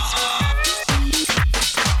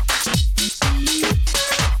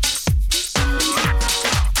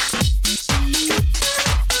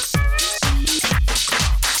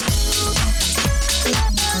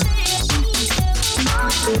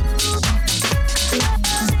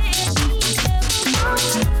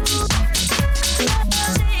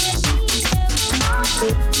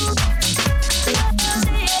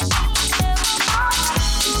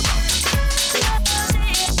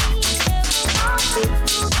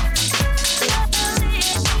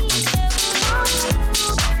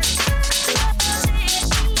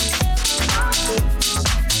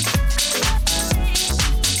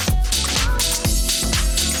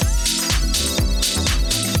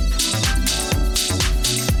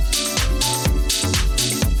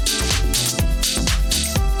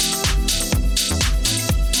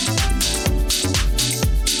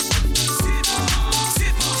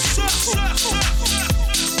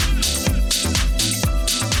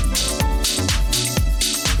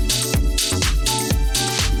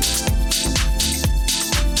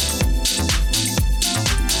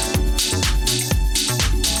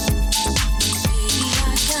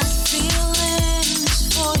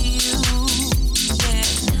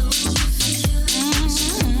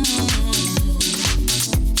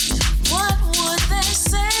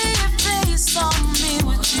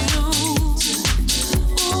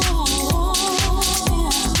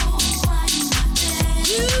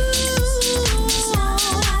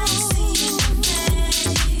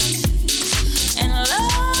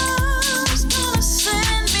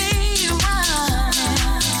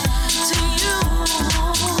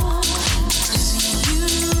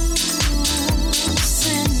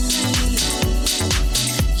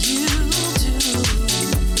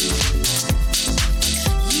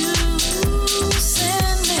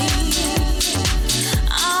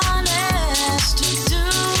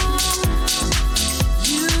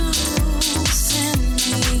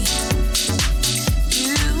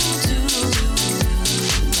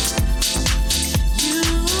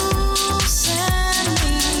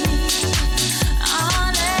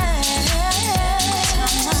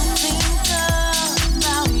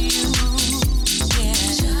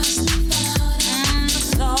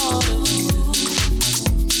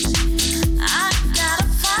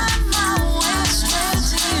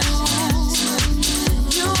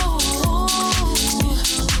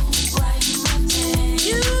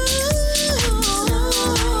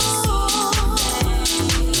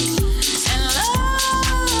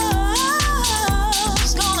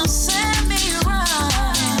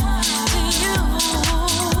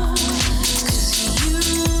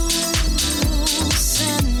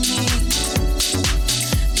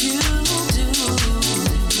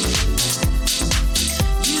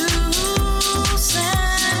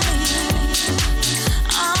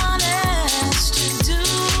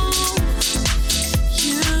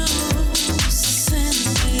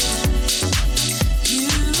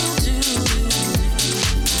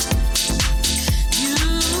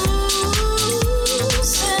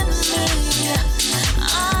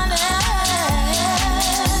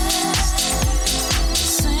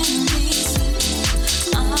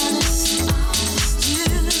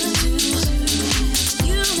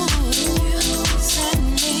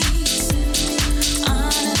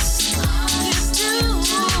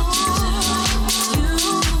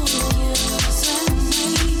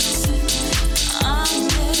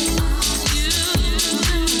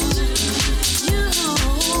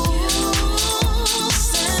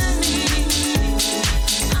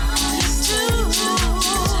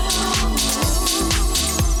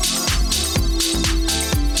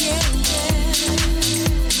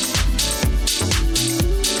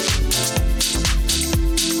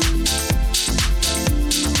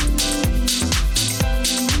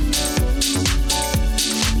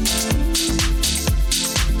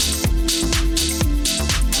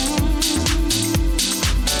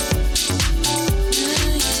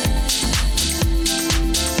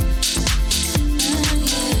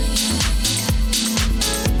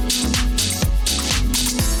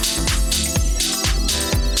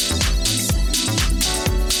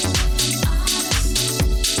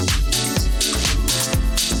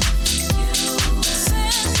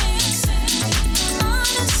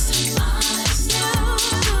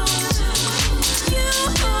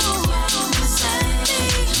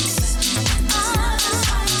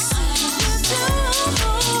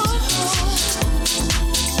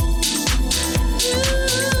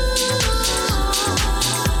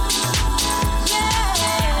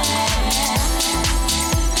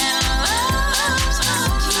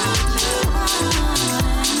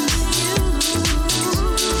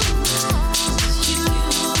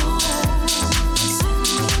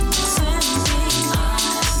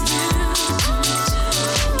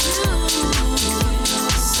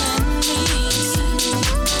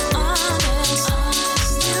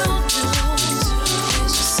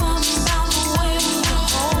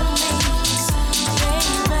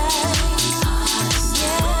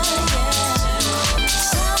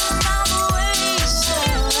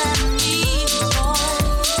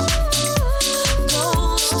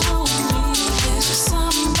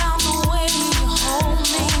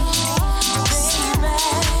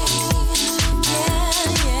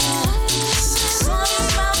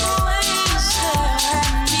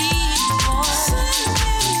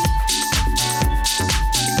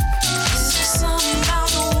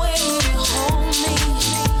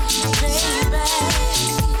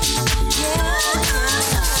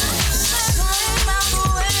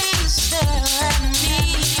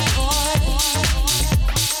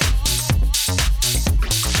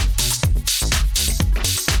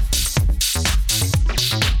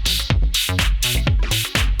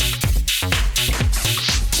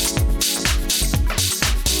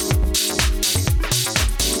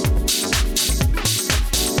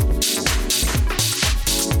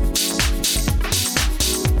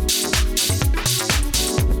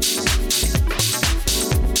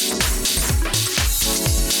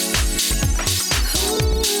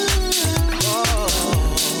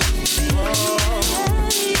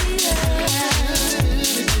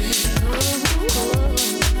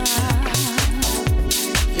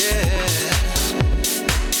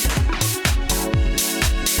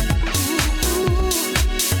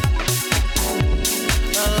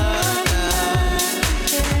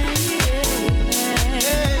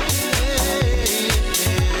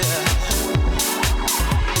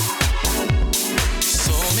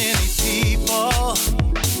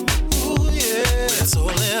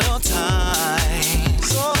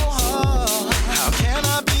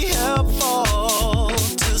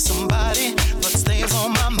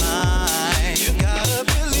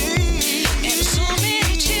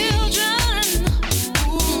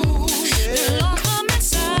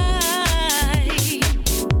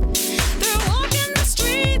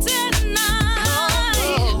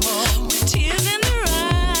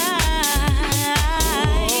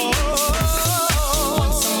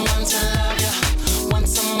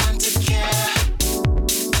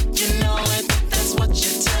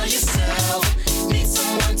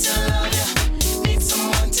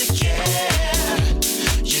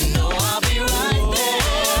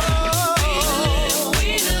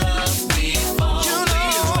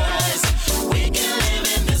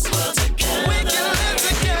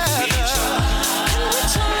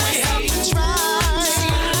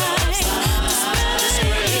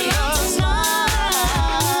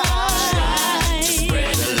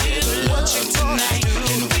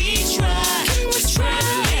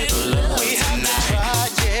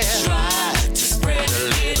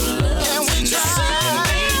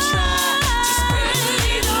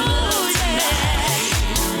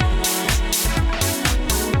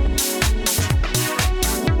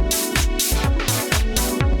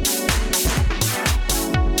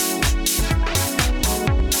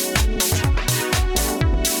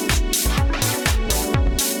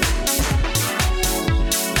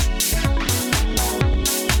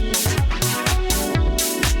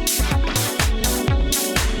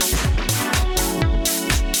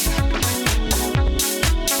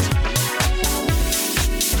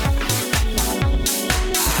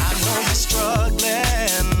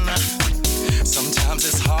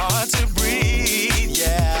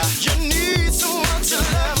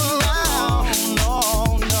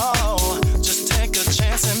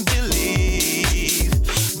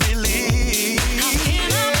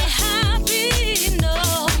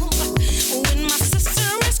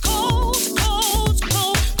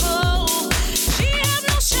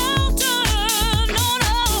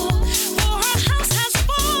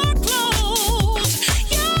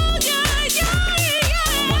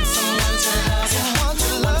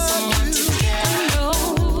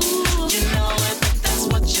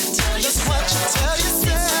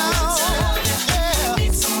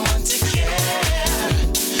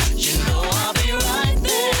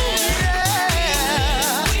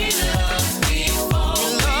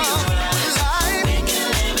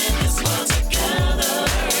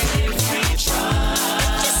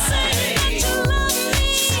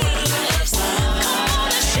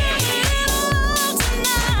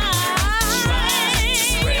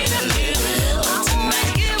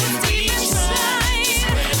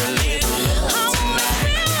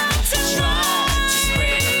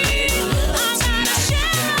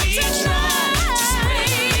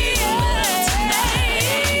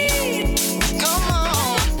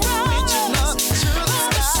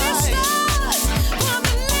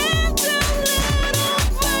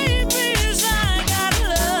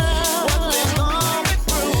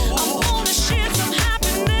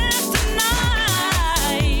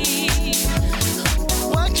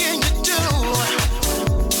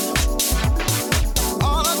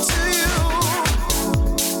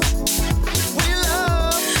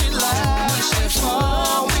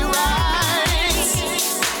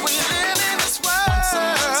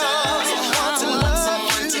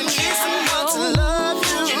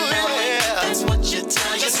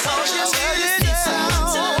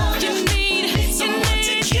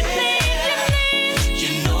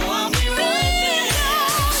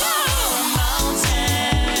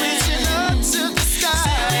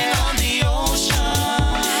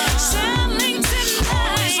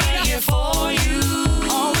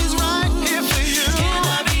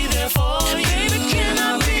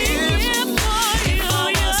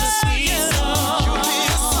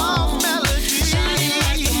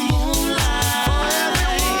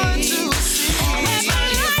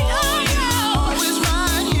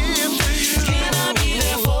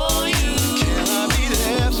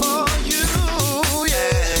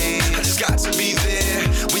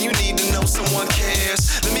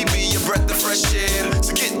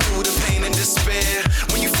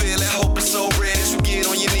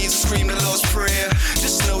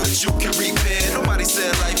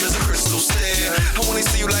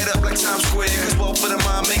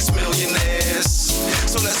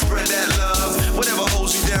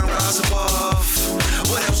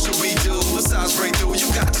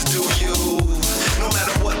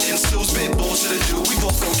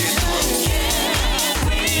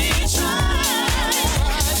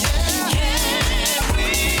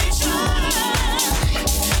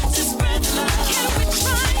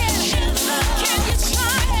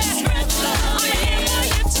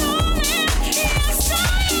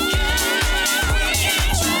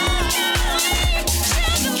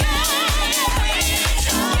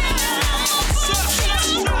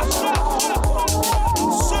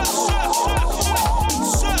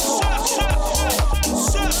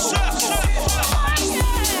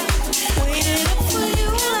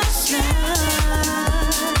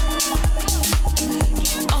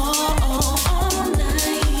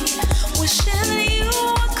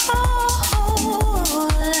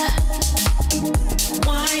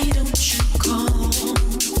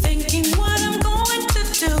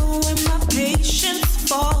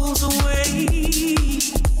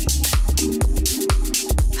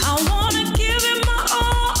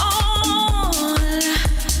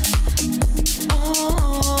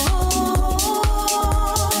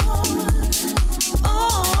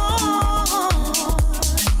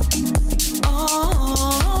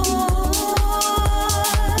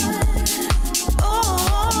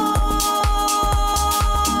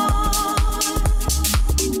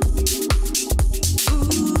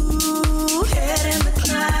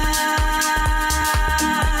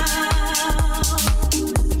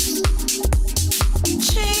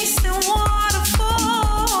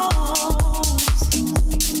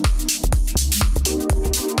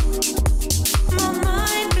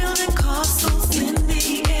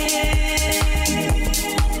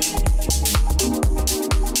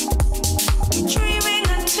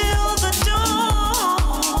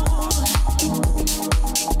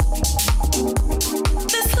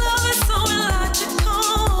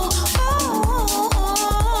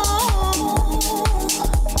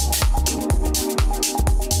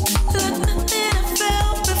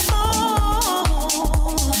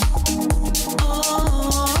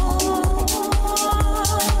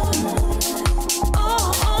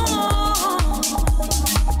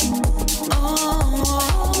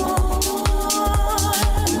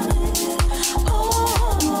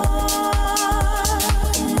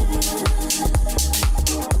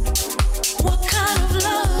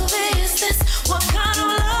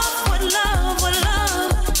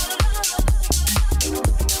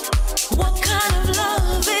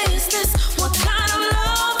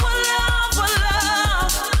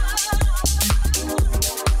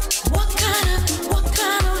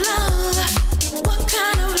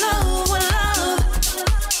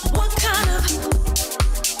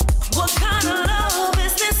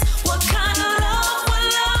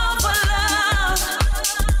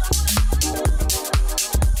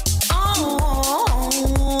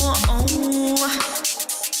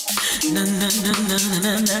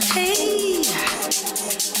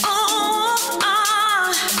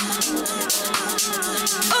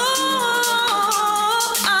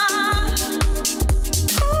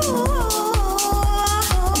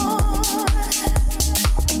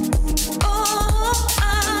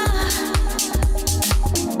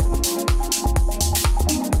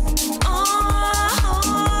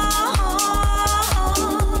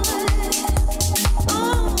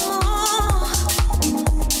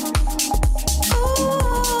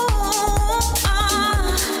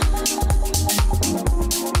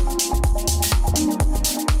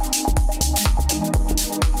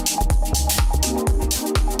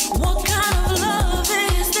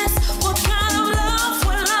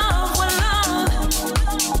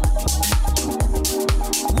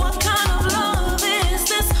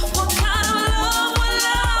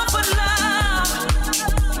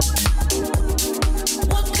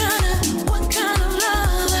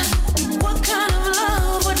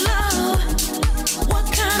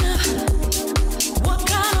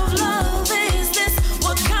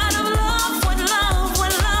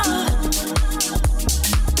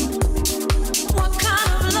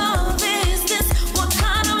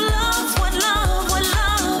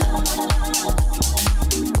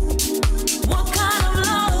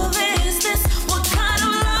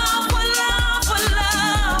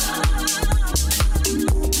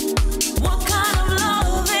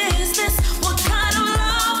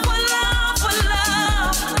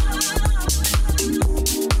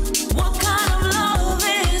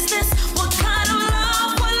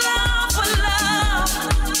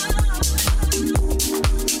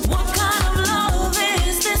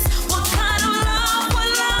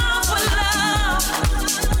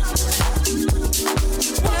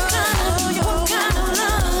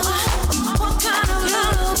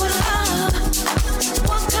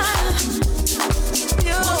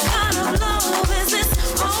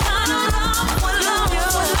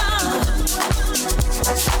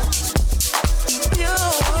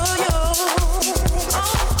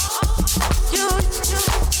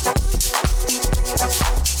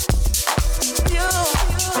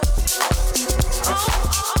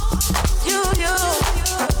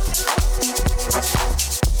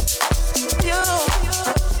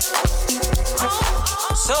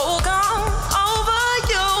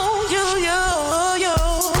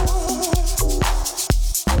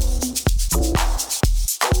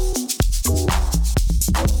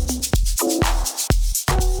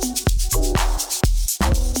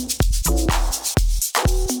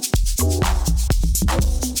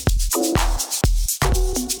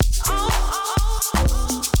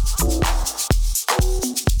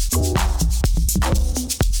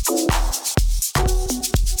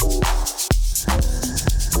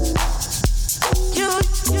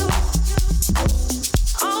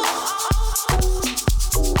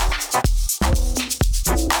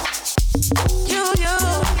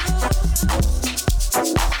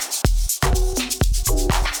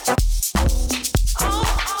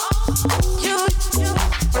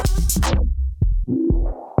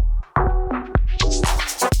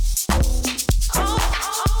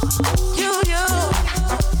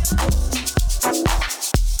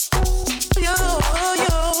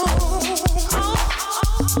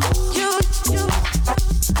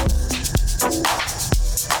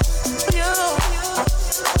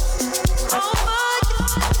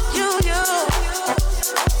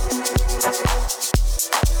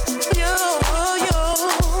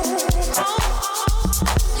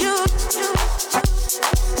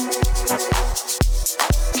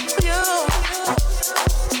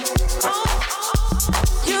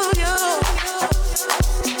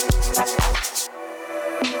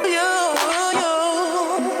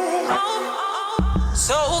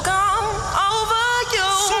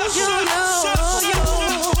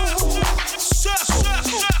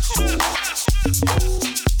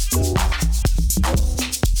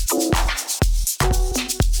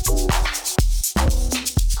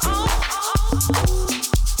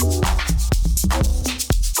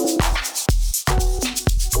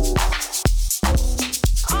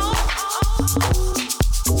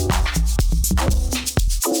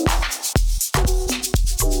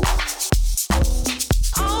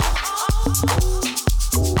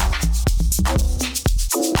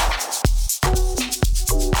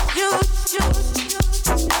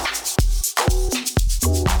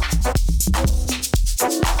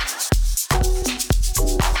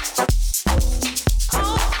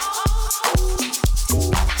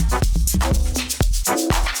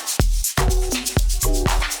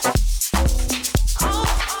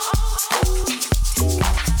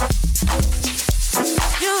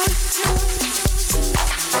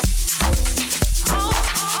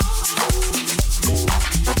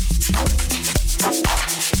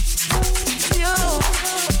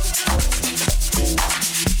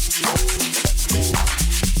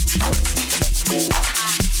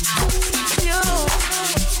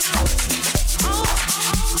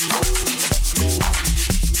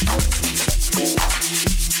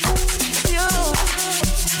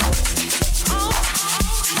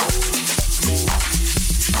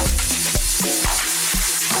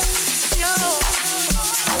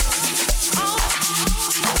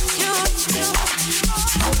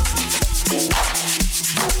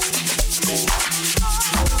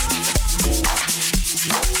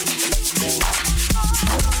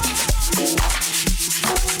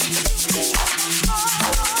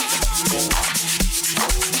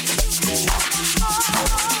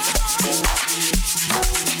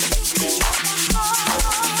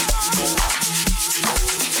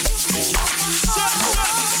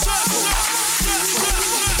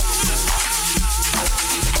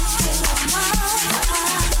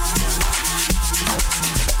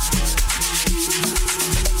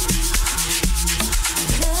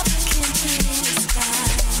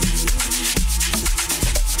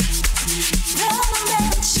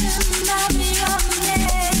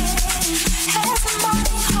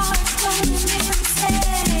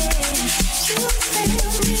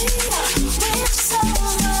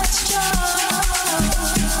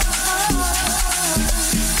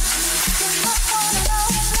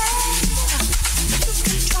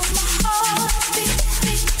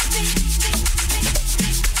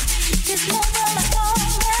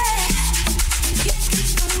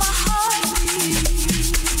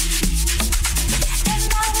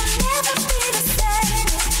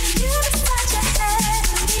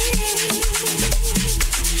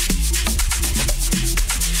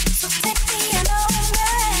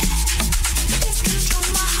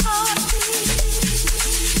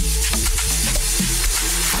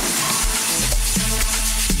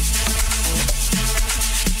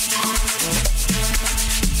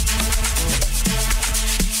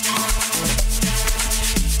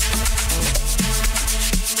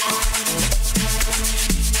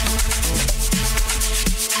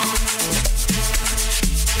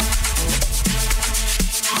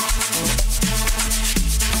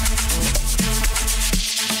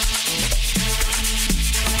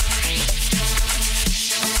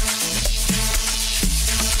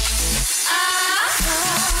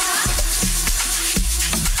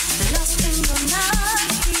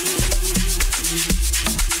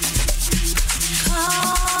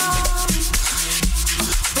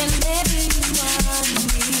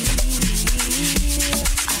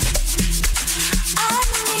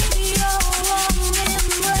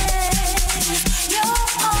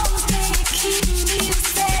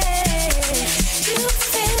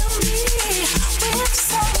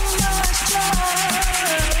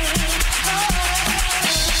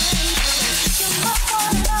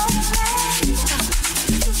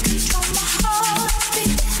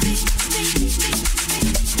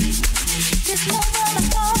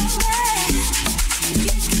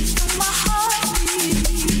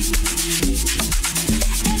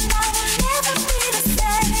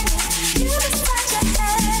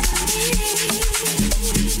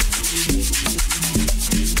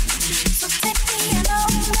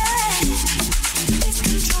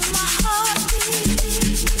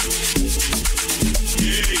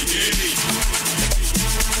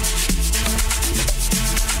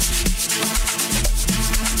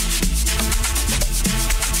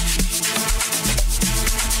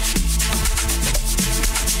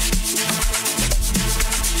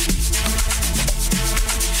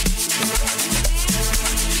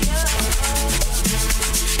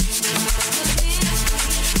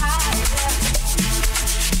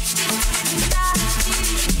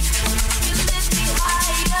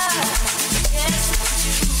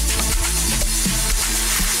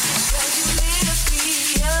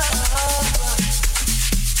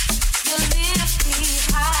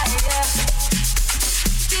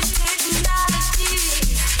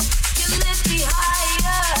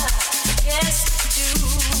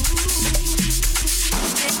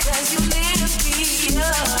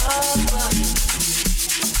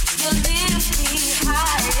 Technology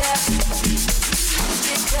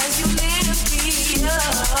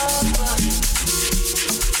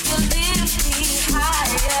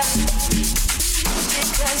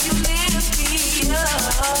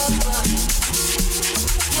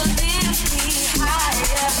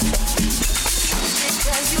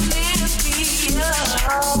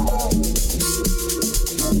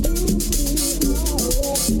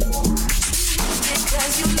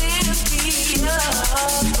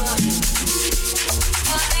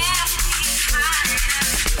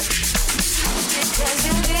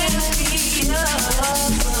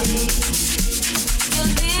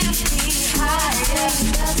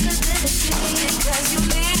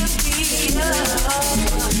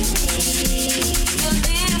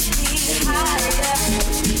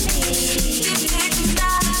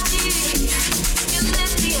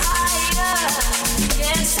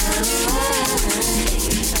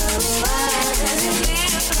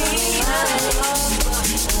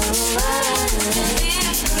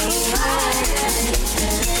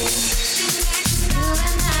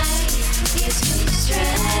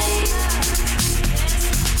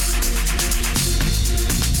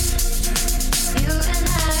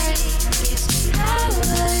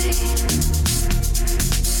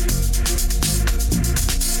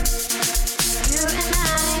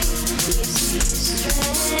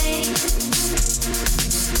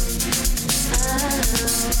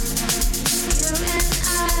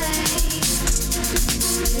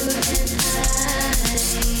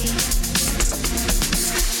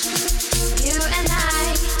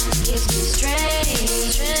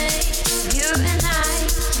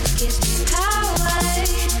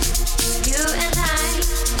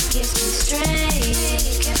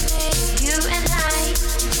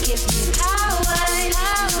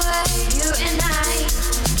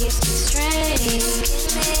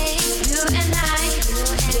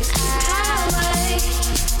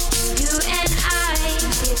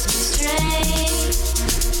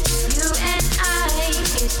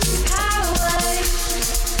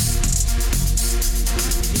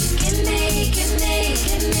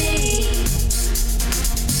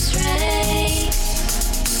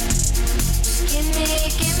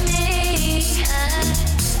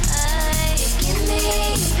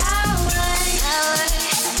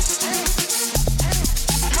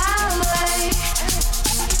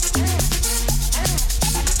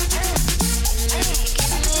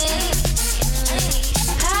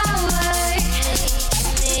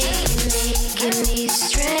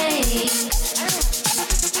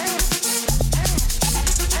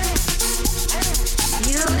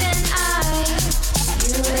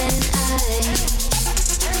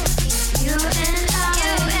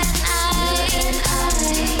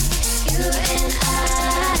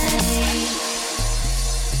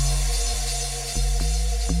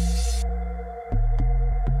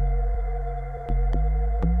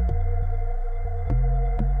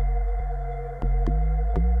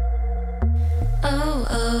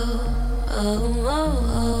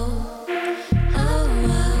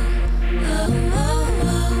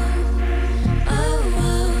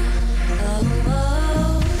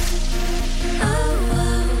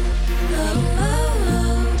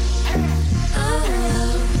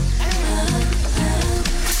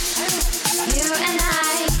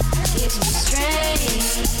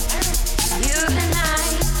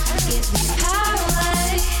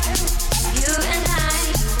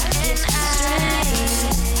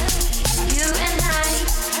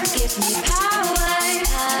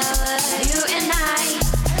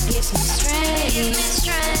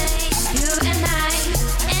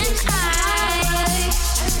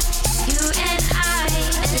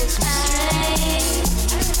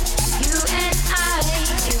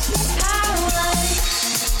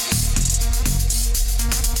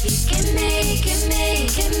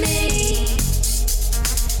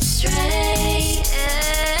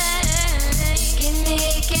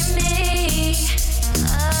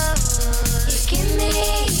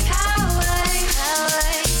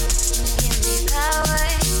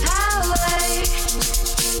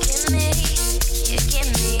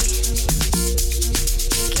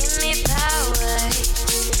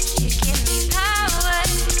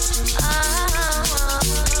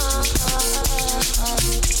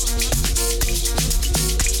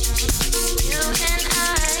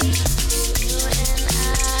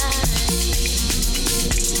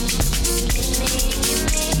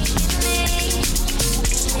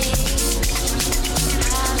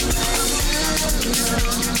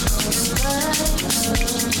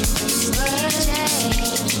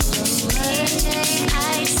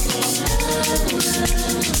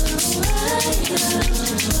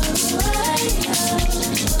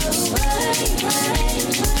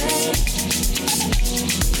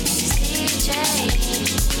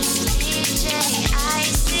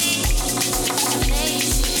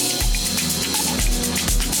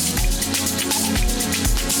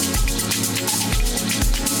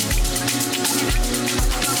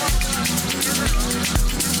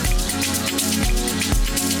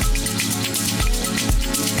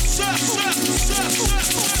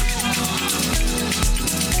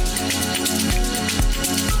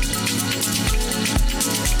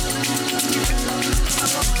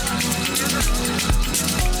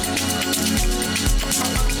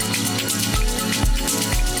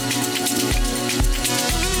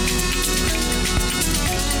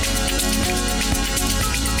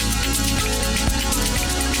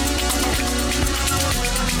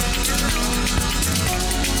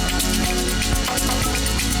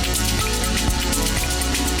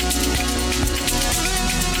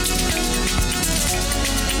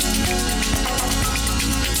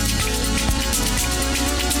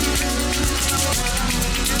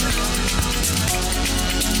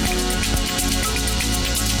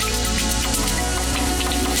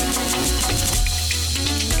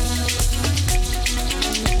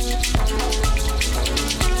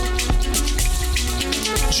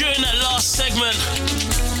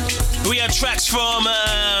had tracks from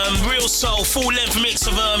Reelsoul, full-length mix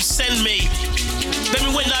of Send Me. Then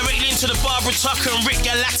we went directly into the Barbara Tucker and Rick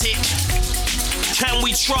Galactik. Can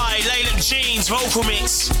We Try, Lilac Jeans, vocal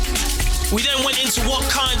mix. We then went into What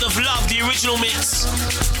Kind of Love, the original mix.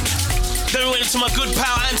 Then we went into my good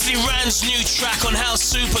pal Anthony Ranz's new track on House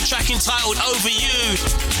Super, track entitled Over You.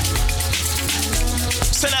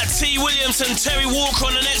 Sent out T. Williams and Terry Walker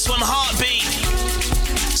on the next one, Heartbeat.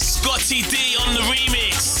 Scotti D on the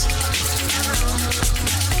remix.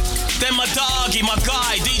 Then my doggy, my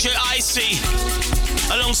guy, DJ Icy,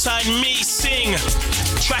 alongside Mei-Sing,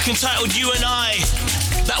 track entitled You and I.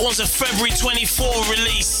 That one's a February 24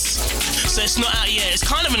 release, so it's not out yet. It's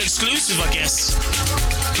kind of an exclusive, I guess.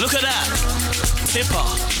 Look at that,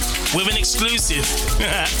 Tippa with an exclusive.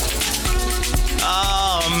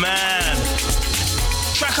 Oh man.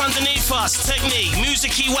 Track underneath us, TekniQ,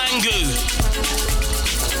 Muziki, Wangu.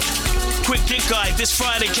 Quick dig guide, this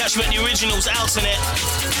Friday catch me at the Originals, Alternate.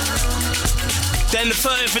 Then the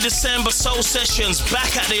 30th of December, Soul Sessions,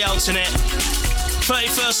 back at the Alternate.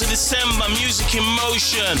 31st of December, Music in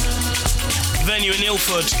Motion, venue in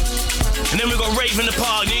Ilford. And then we've got Rave in the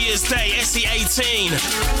Park, New Year's Day, SE18.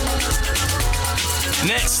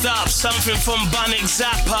 Next up, something from Bandit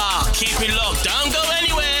Xapa. Keep it locked, don't go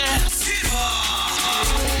anywhere.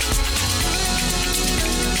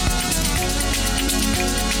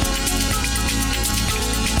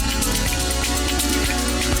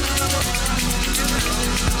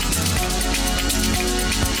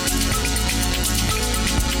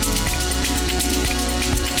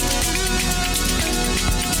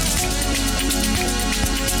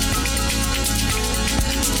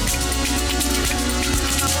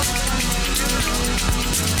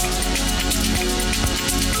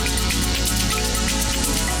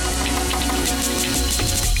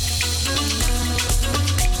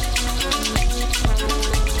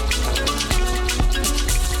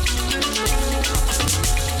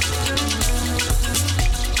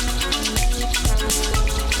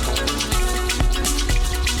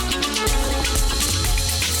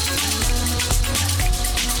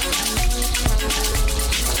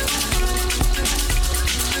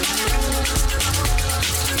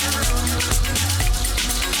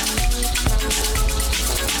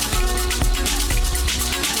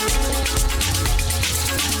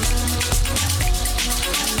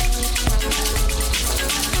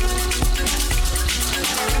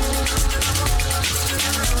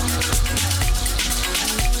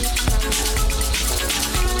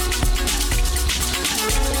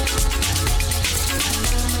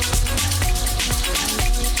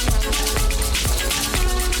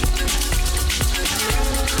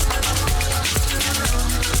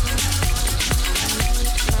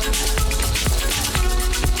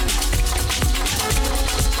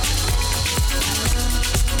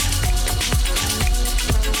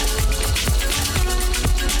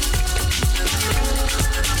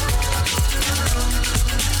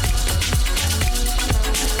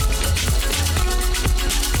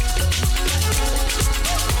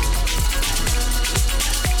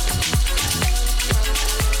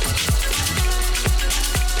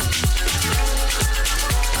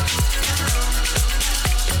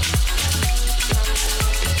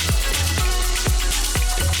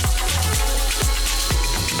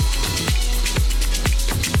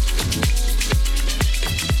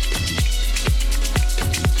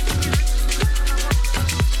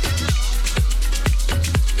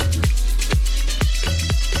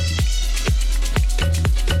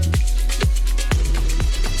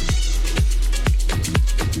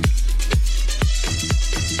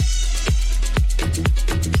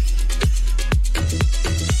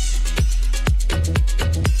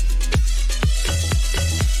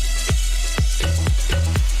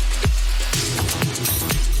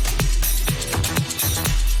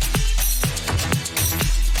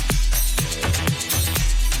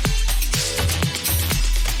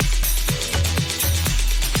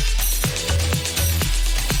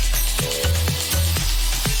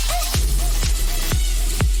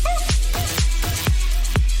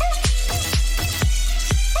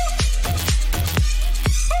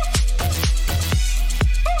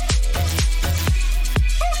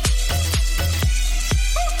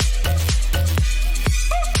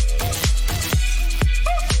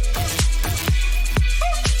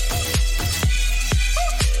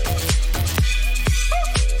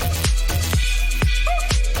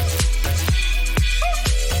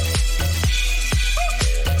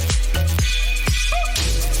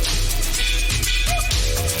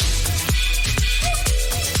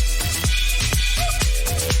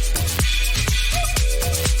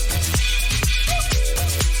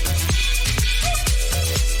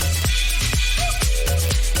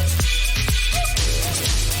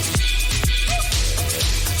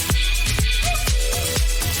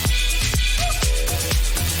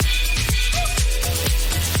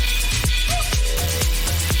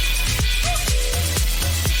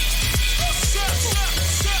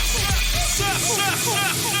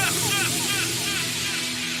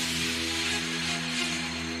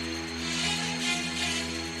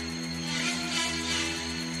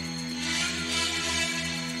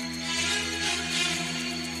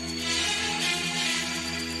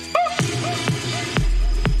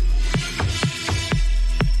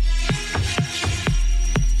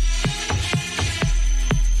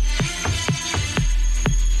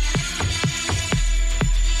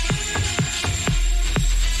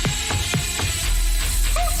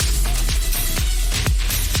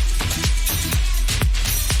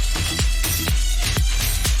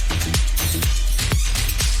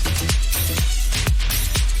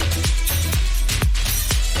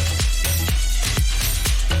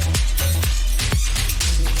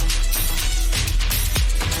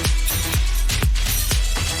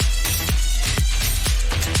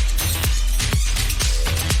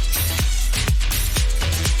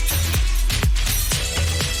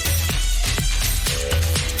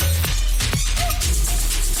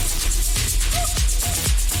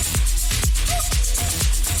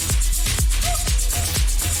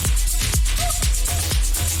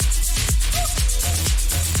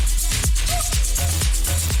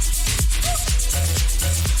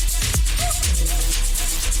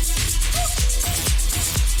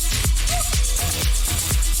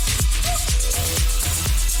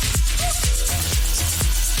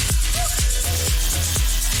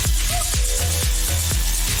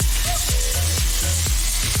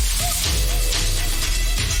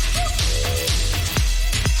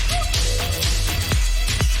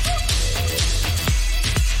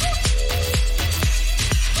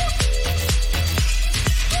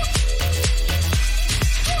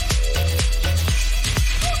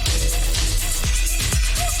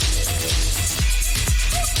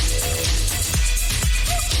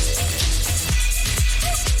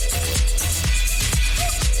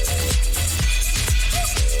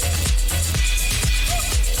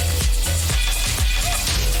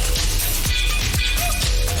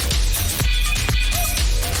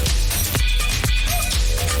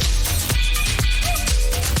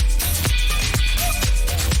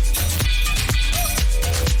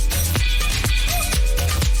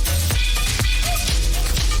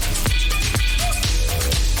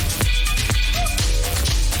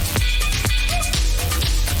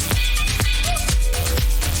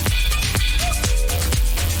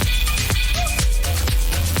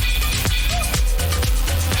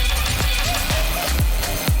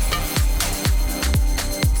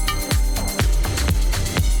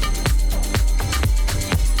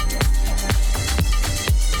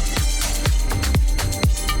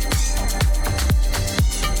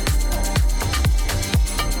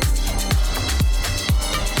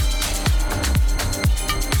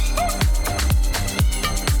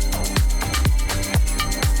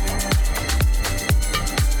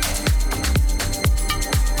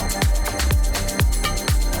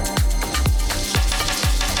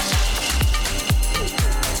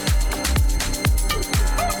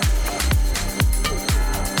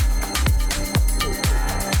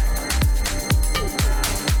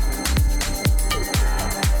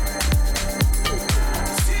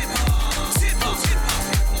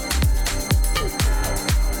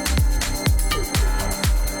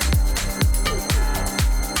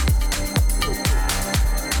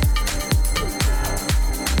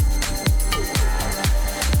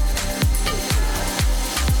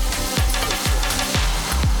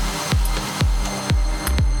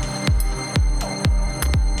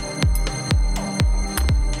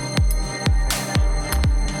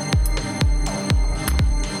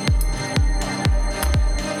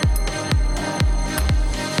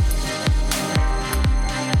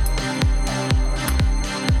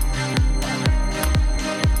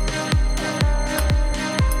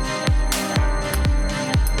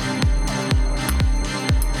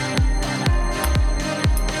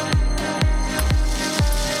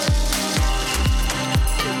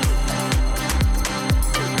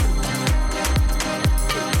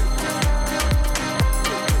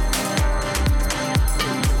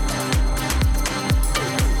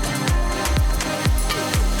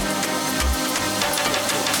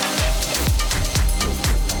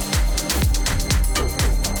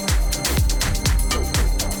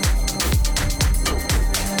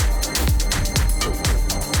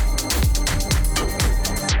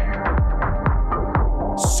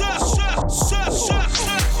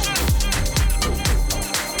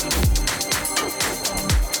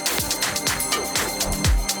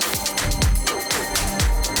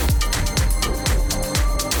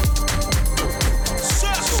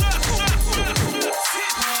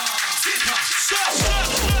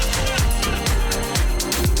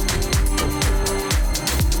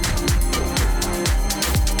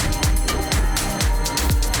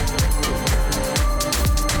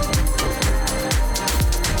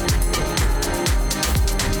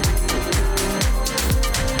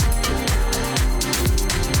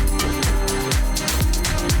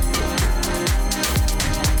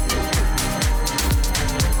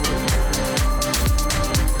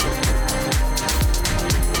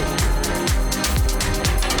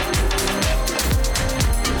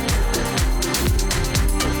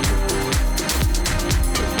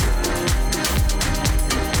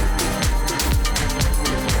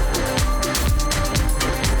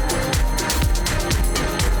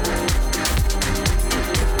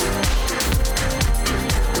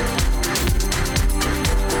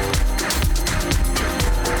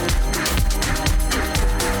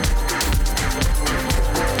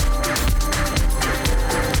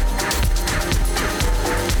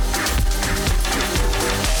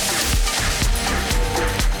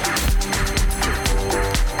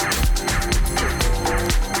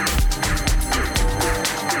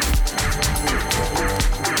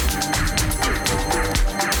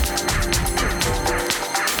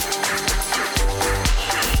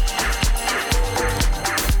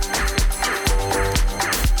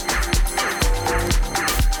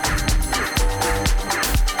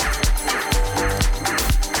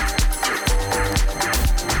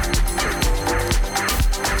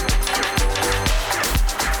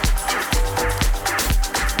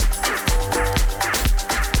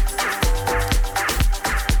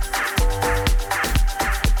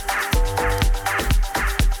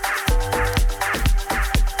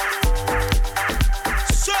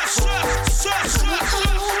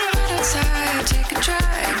 take a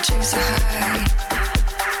drive, chase a high.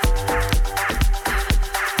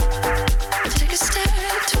 Take a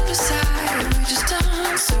step to the side, we just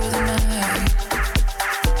dance through the night.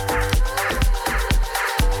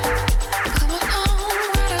 Come along,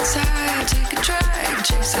 right outside, take a drive,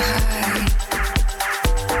 chase a high.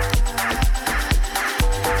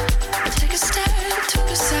 Take a step to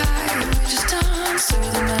the side, we just dance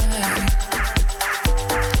through the night.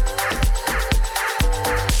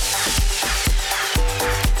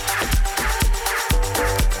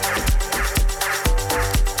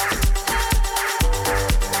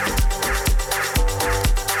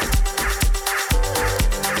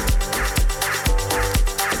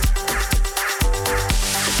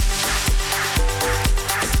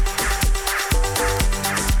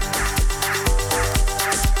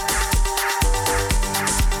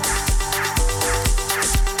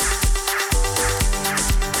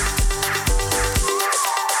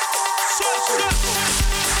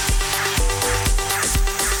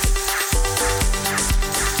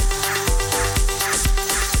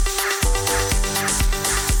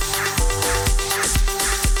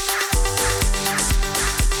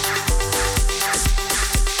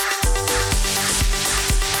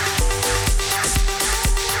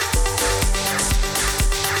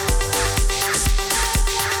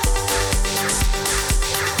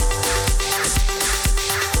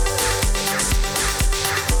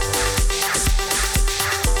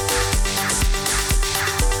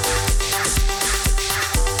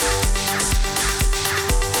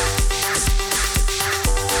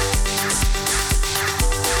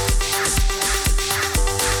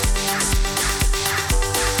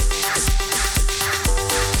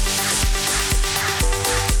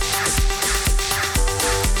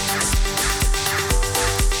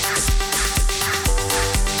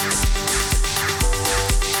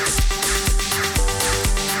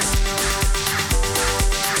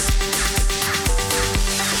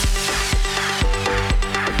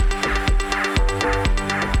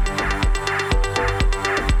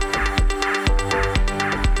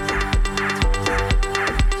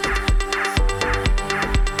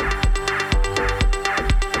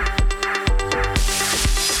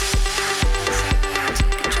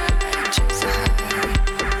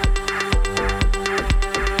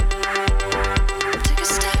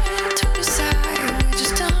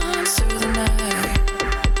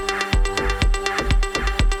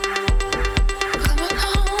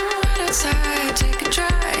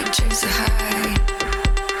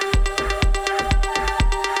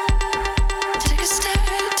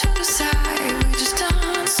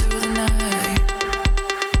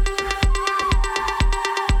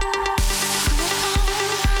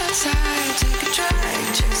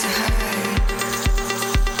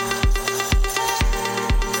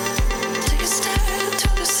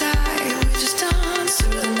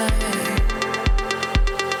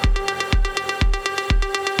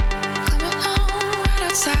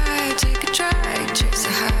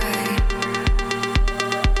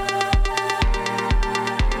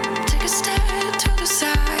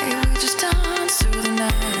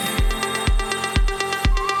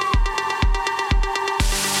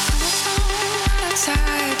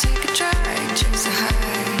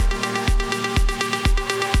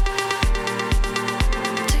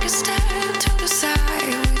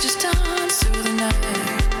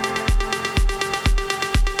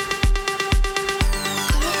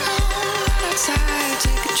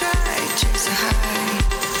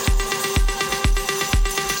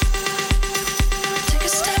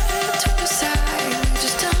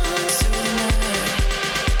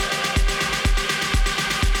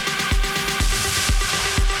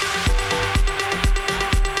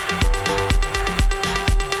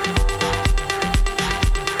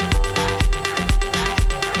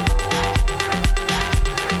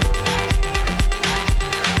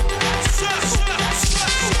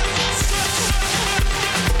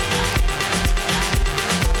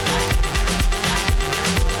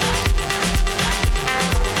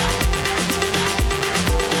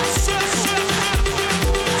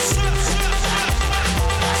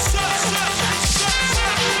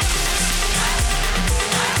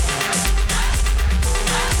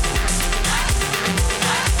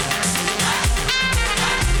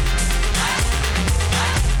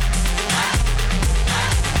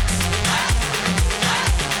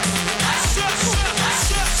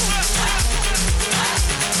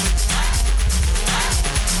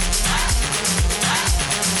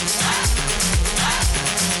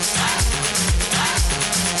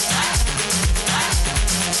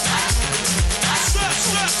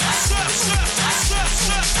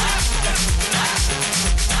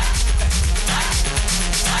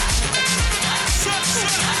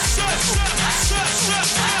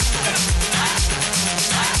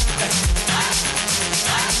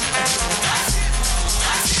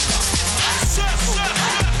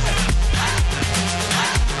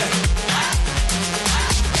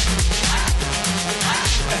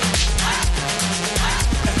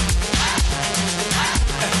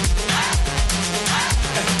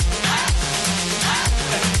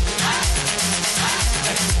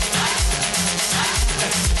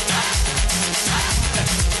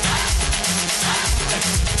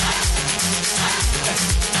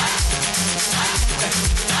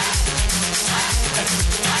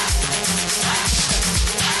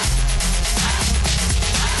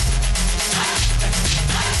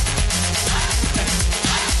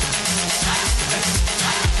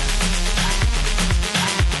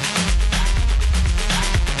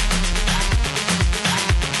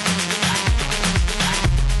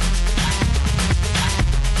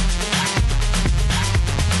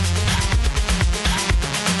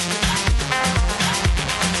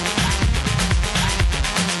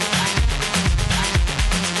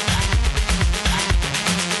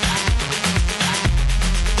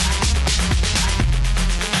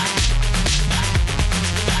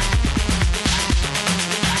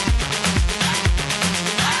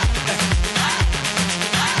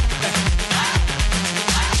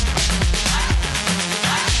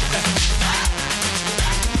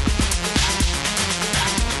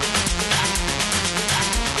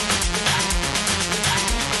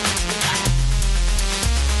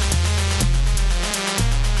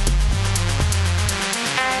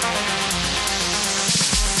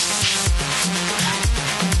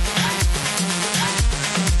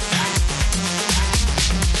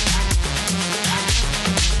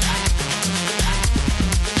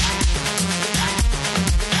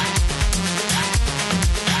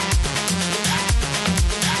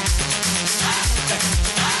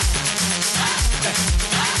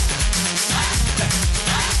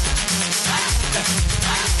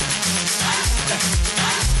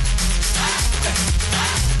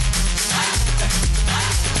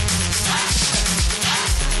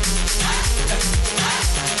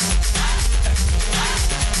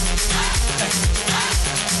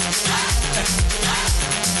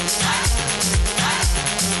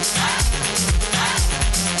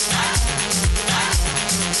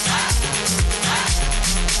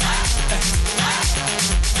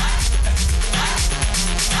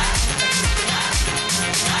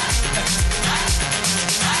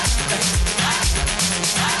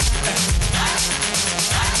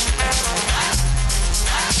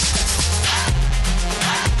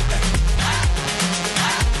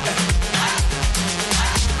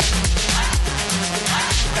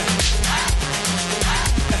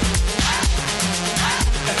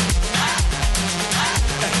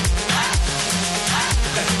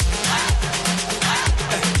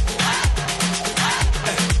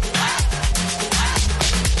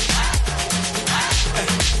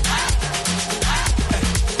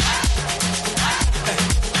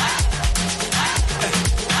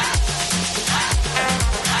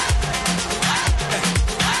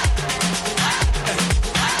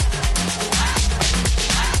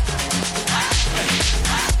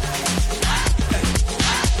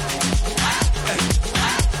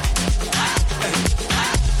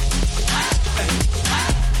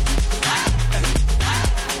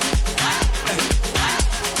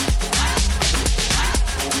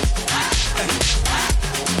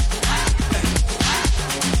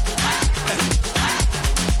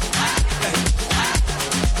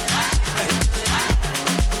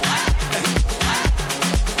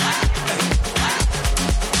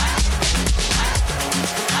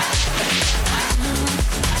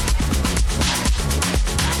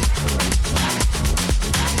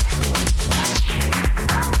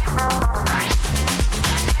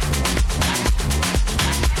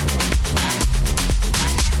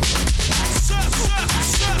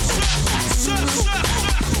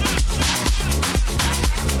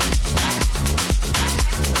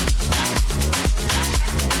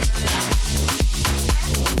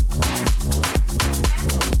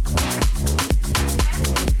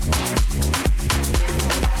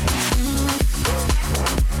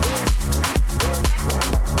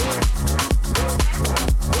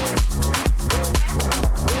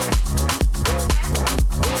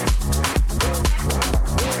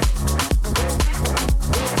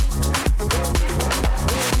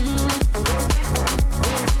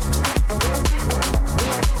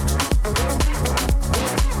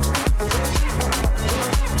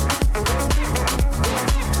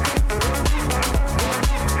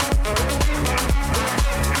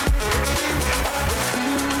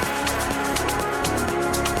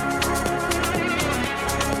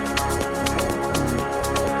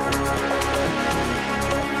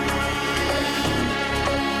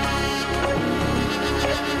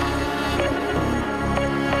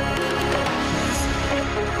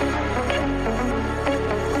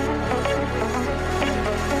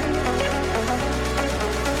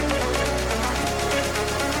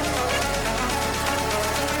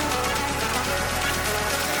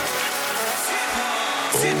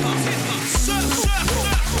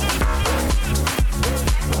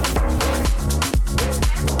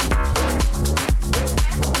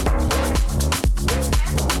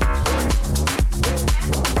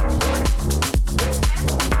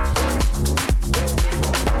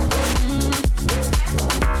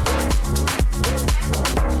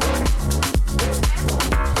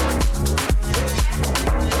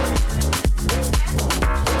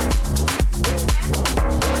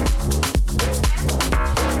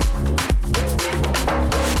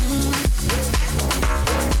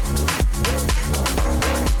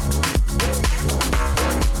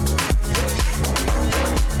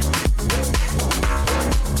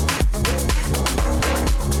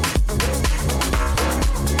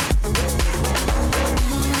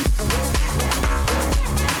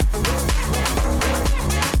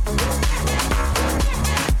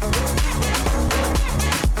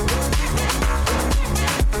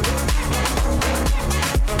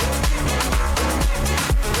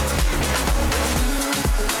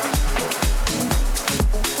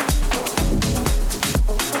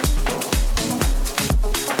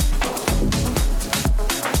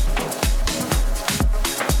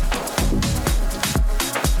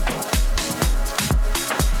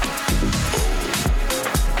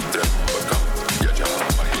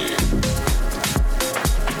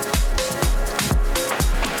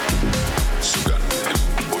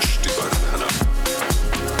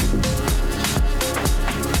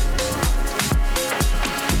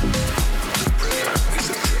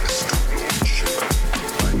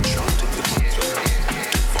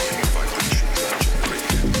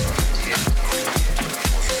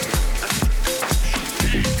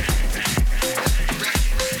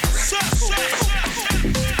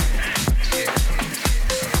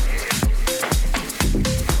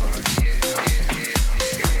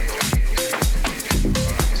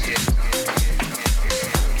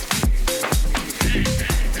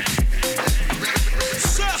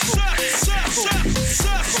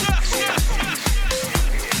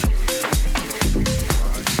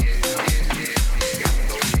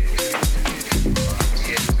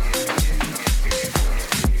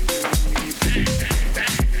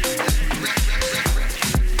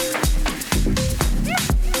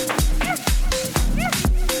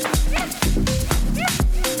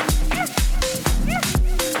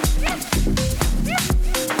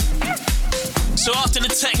 So after the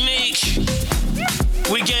TekniQ,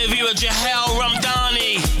 we gave you a Jalal,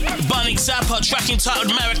 Ramdani, Xapa, track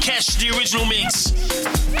entitled Marrakech, the original mix.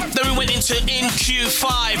 Then we went into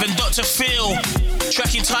NQ5 and Dr. Phil,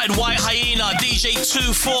 track entitled White Hyena, DJ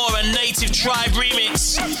 2-4 and Native Tribe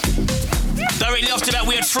remix. Directly after that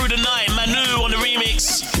we had Through the Night, Manu on the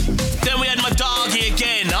remix. Then we had Madagi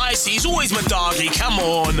again, Icy, he's always Madagi, come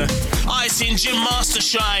on. Icy and Jim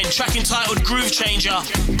Mastershine, track entitled Groove Changer.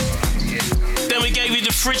 Then we gave you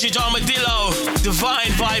the Frigid Armadillo,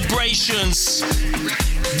 Divine Vibrations.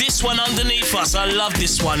 This one underneath us, I love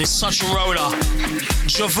this one, it's such a roller.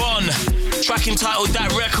 Javon, track entitled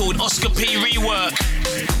That Record, Oscar P rework.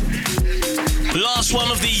 Last one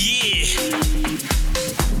of the year.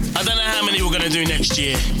 I don't know how many we're gonna do next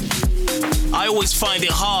year. I always find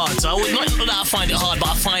it hard. Not that I find it hard, but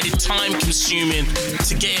I find it time consuming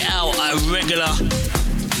to get it out at a regular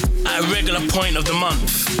point of the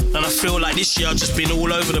month. And I feel like this year I've just been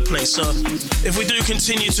all over the place. So if we do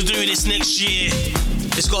continue to do this next year,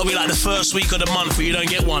 it's got to be like the first week of the month where you don't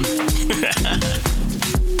get one.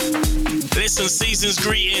 Listen, season's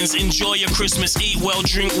greetings. Enjoy your Christmas. Eat well,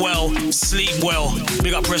 drink well, sleep well.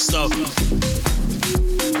 Big up Presto.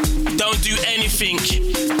 Don't do anything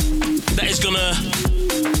that is gonna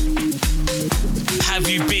have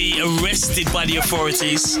you be arrested by the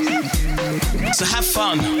authorities. So have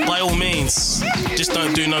fun, by all means. Just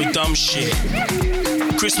don't do no dumb shit.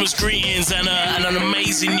 Christmas greetings and an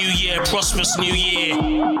amazing new year, prosperous new year.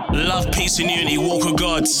 Love, peace and unity, walk with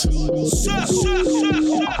God.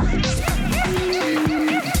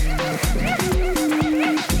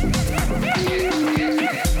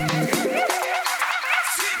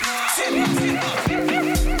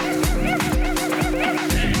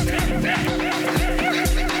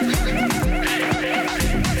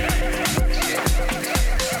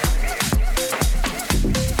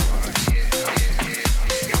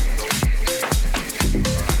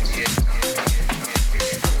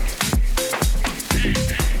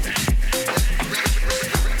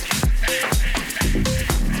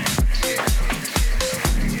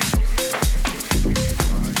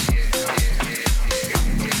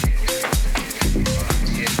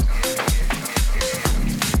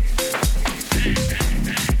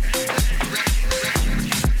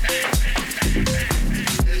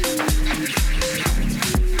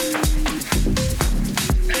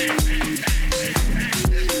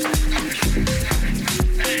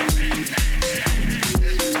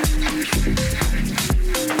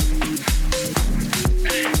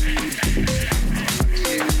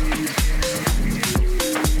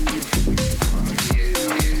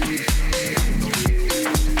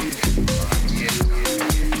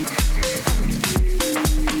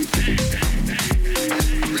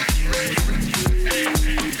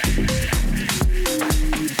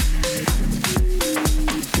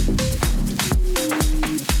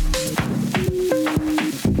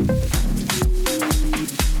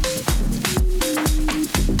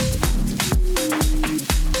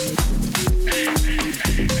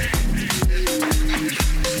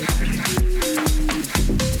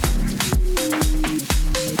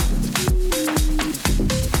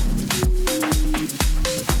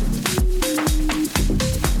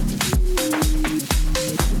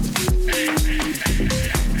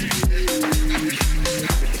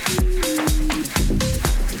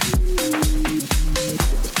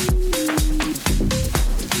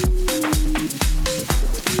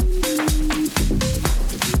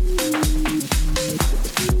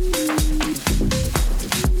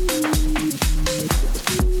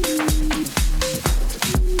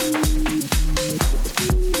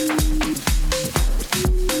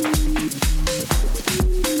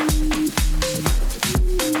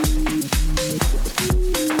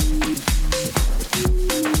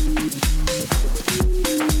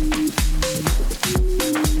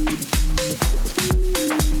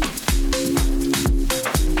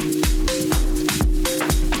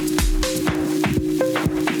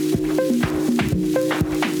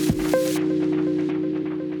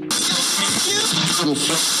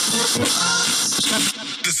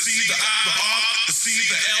 The C, the R, the C,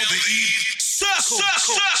 the L, the E. Circle.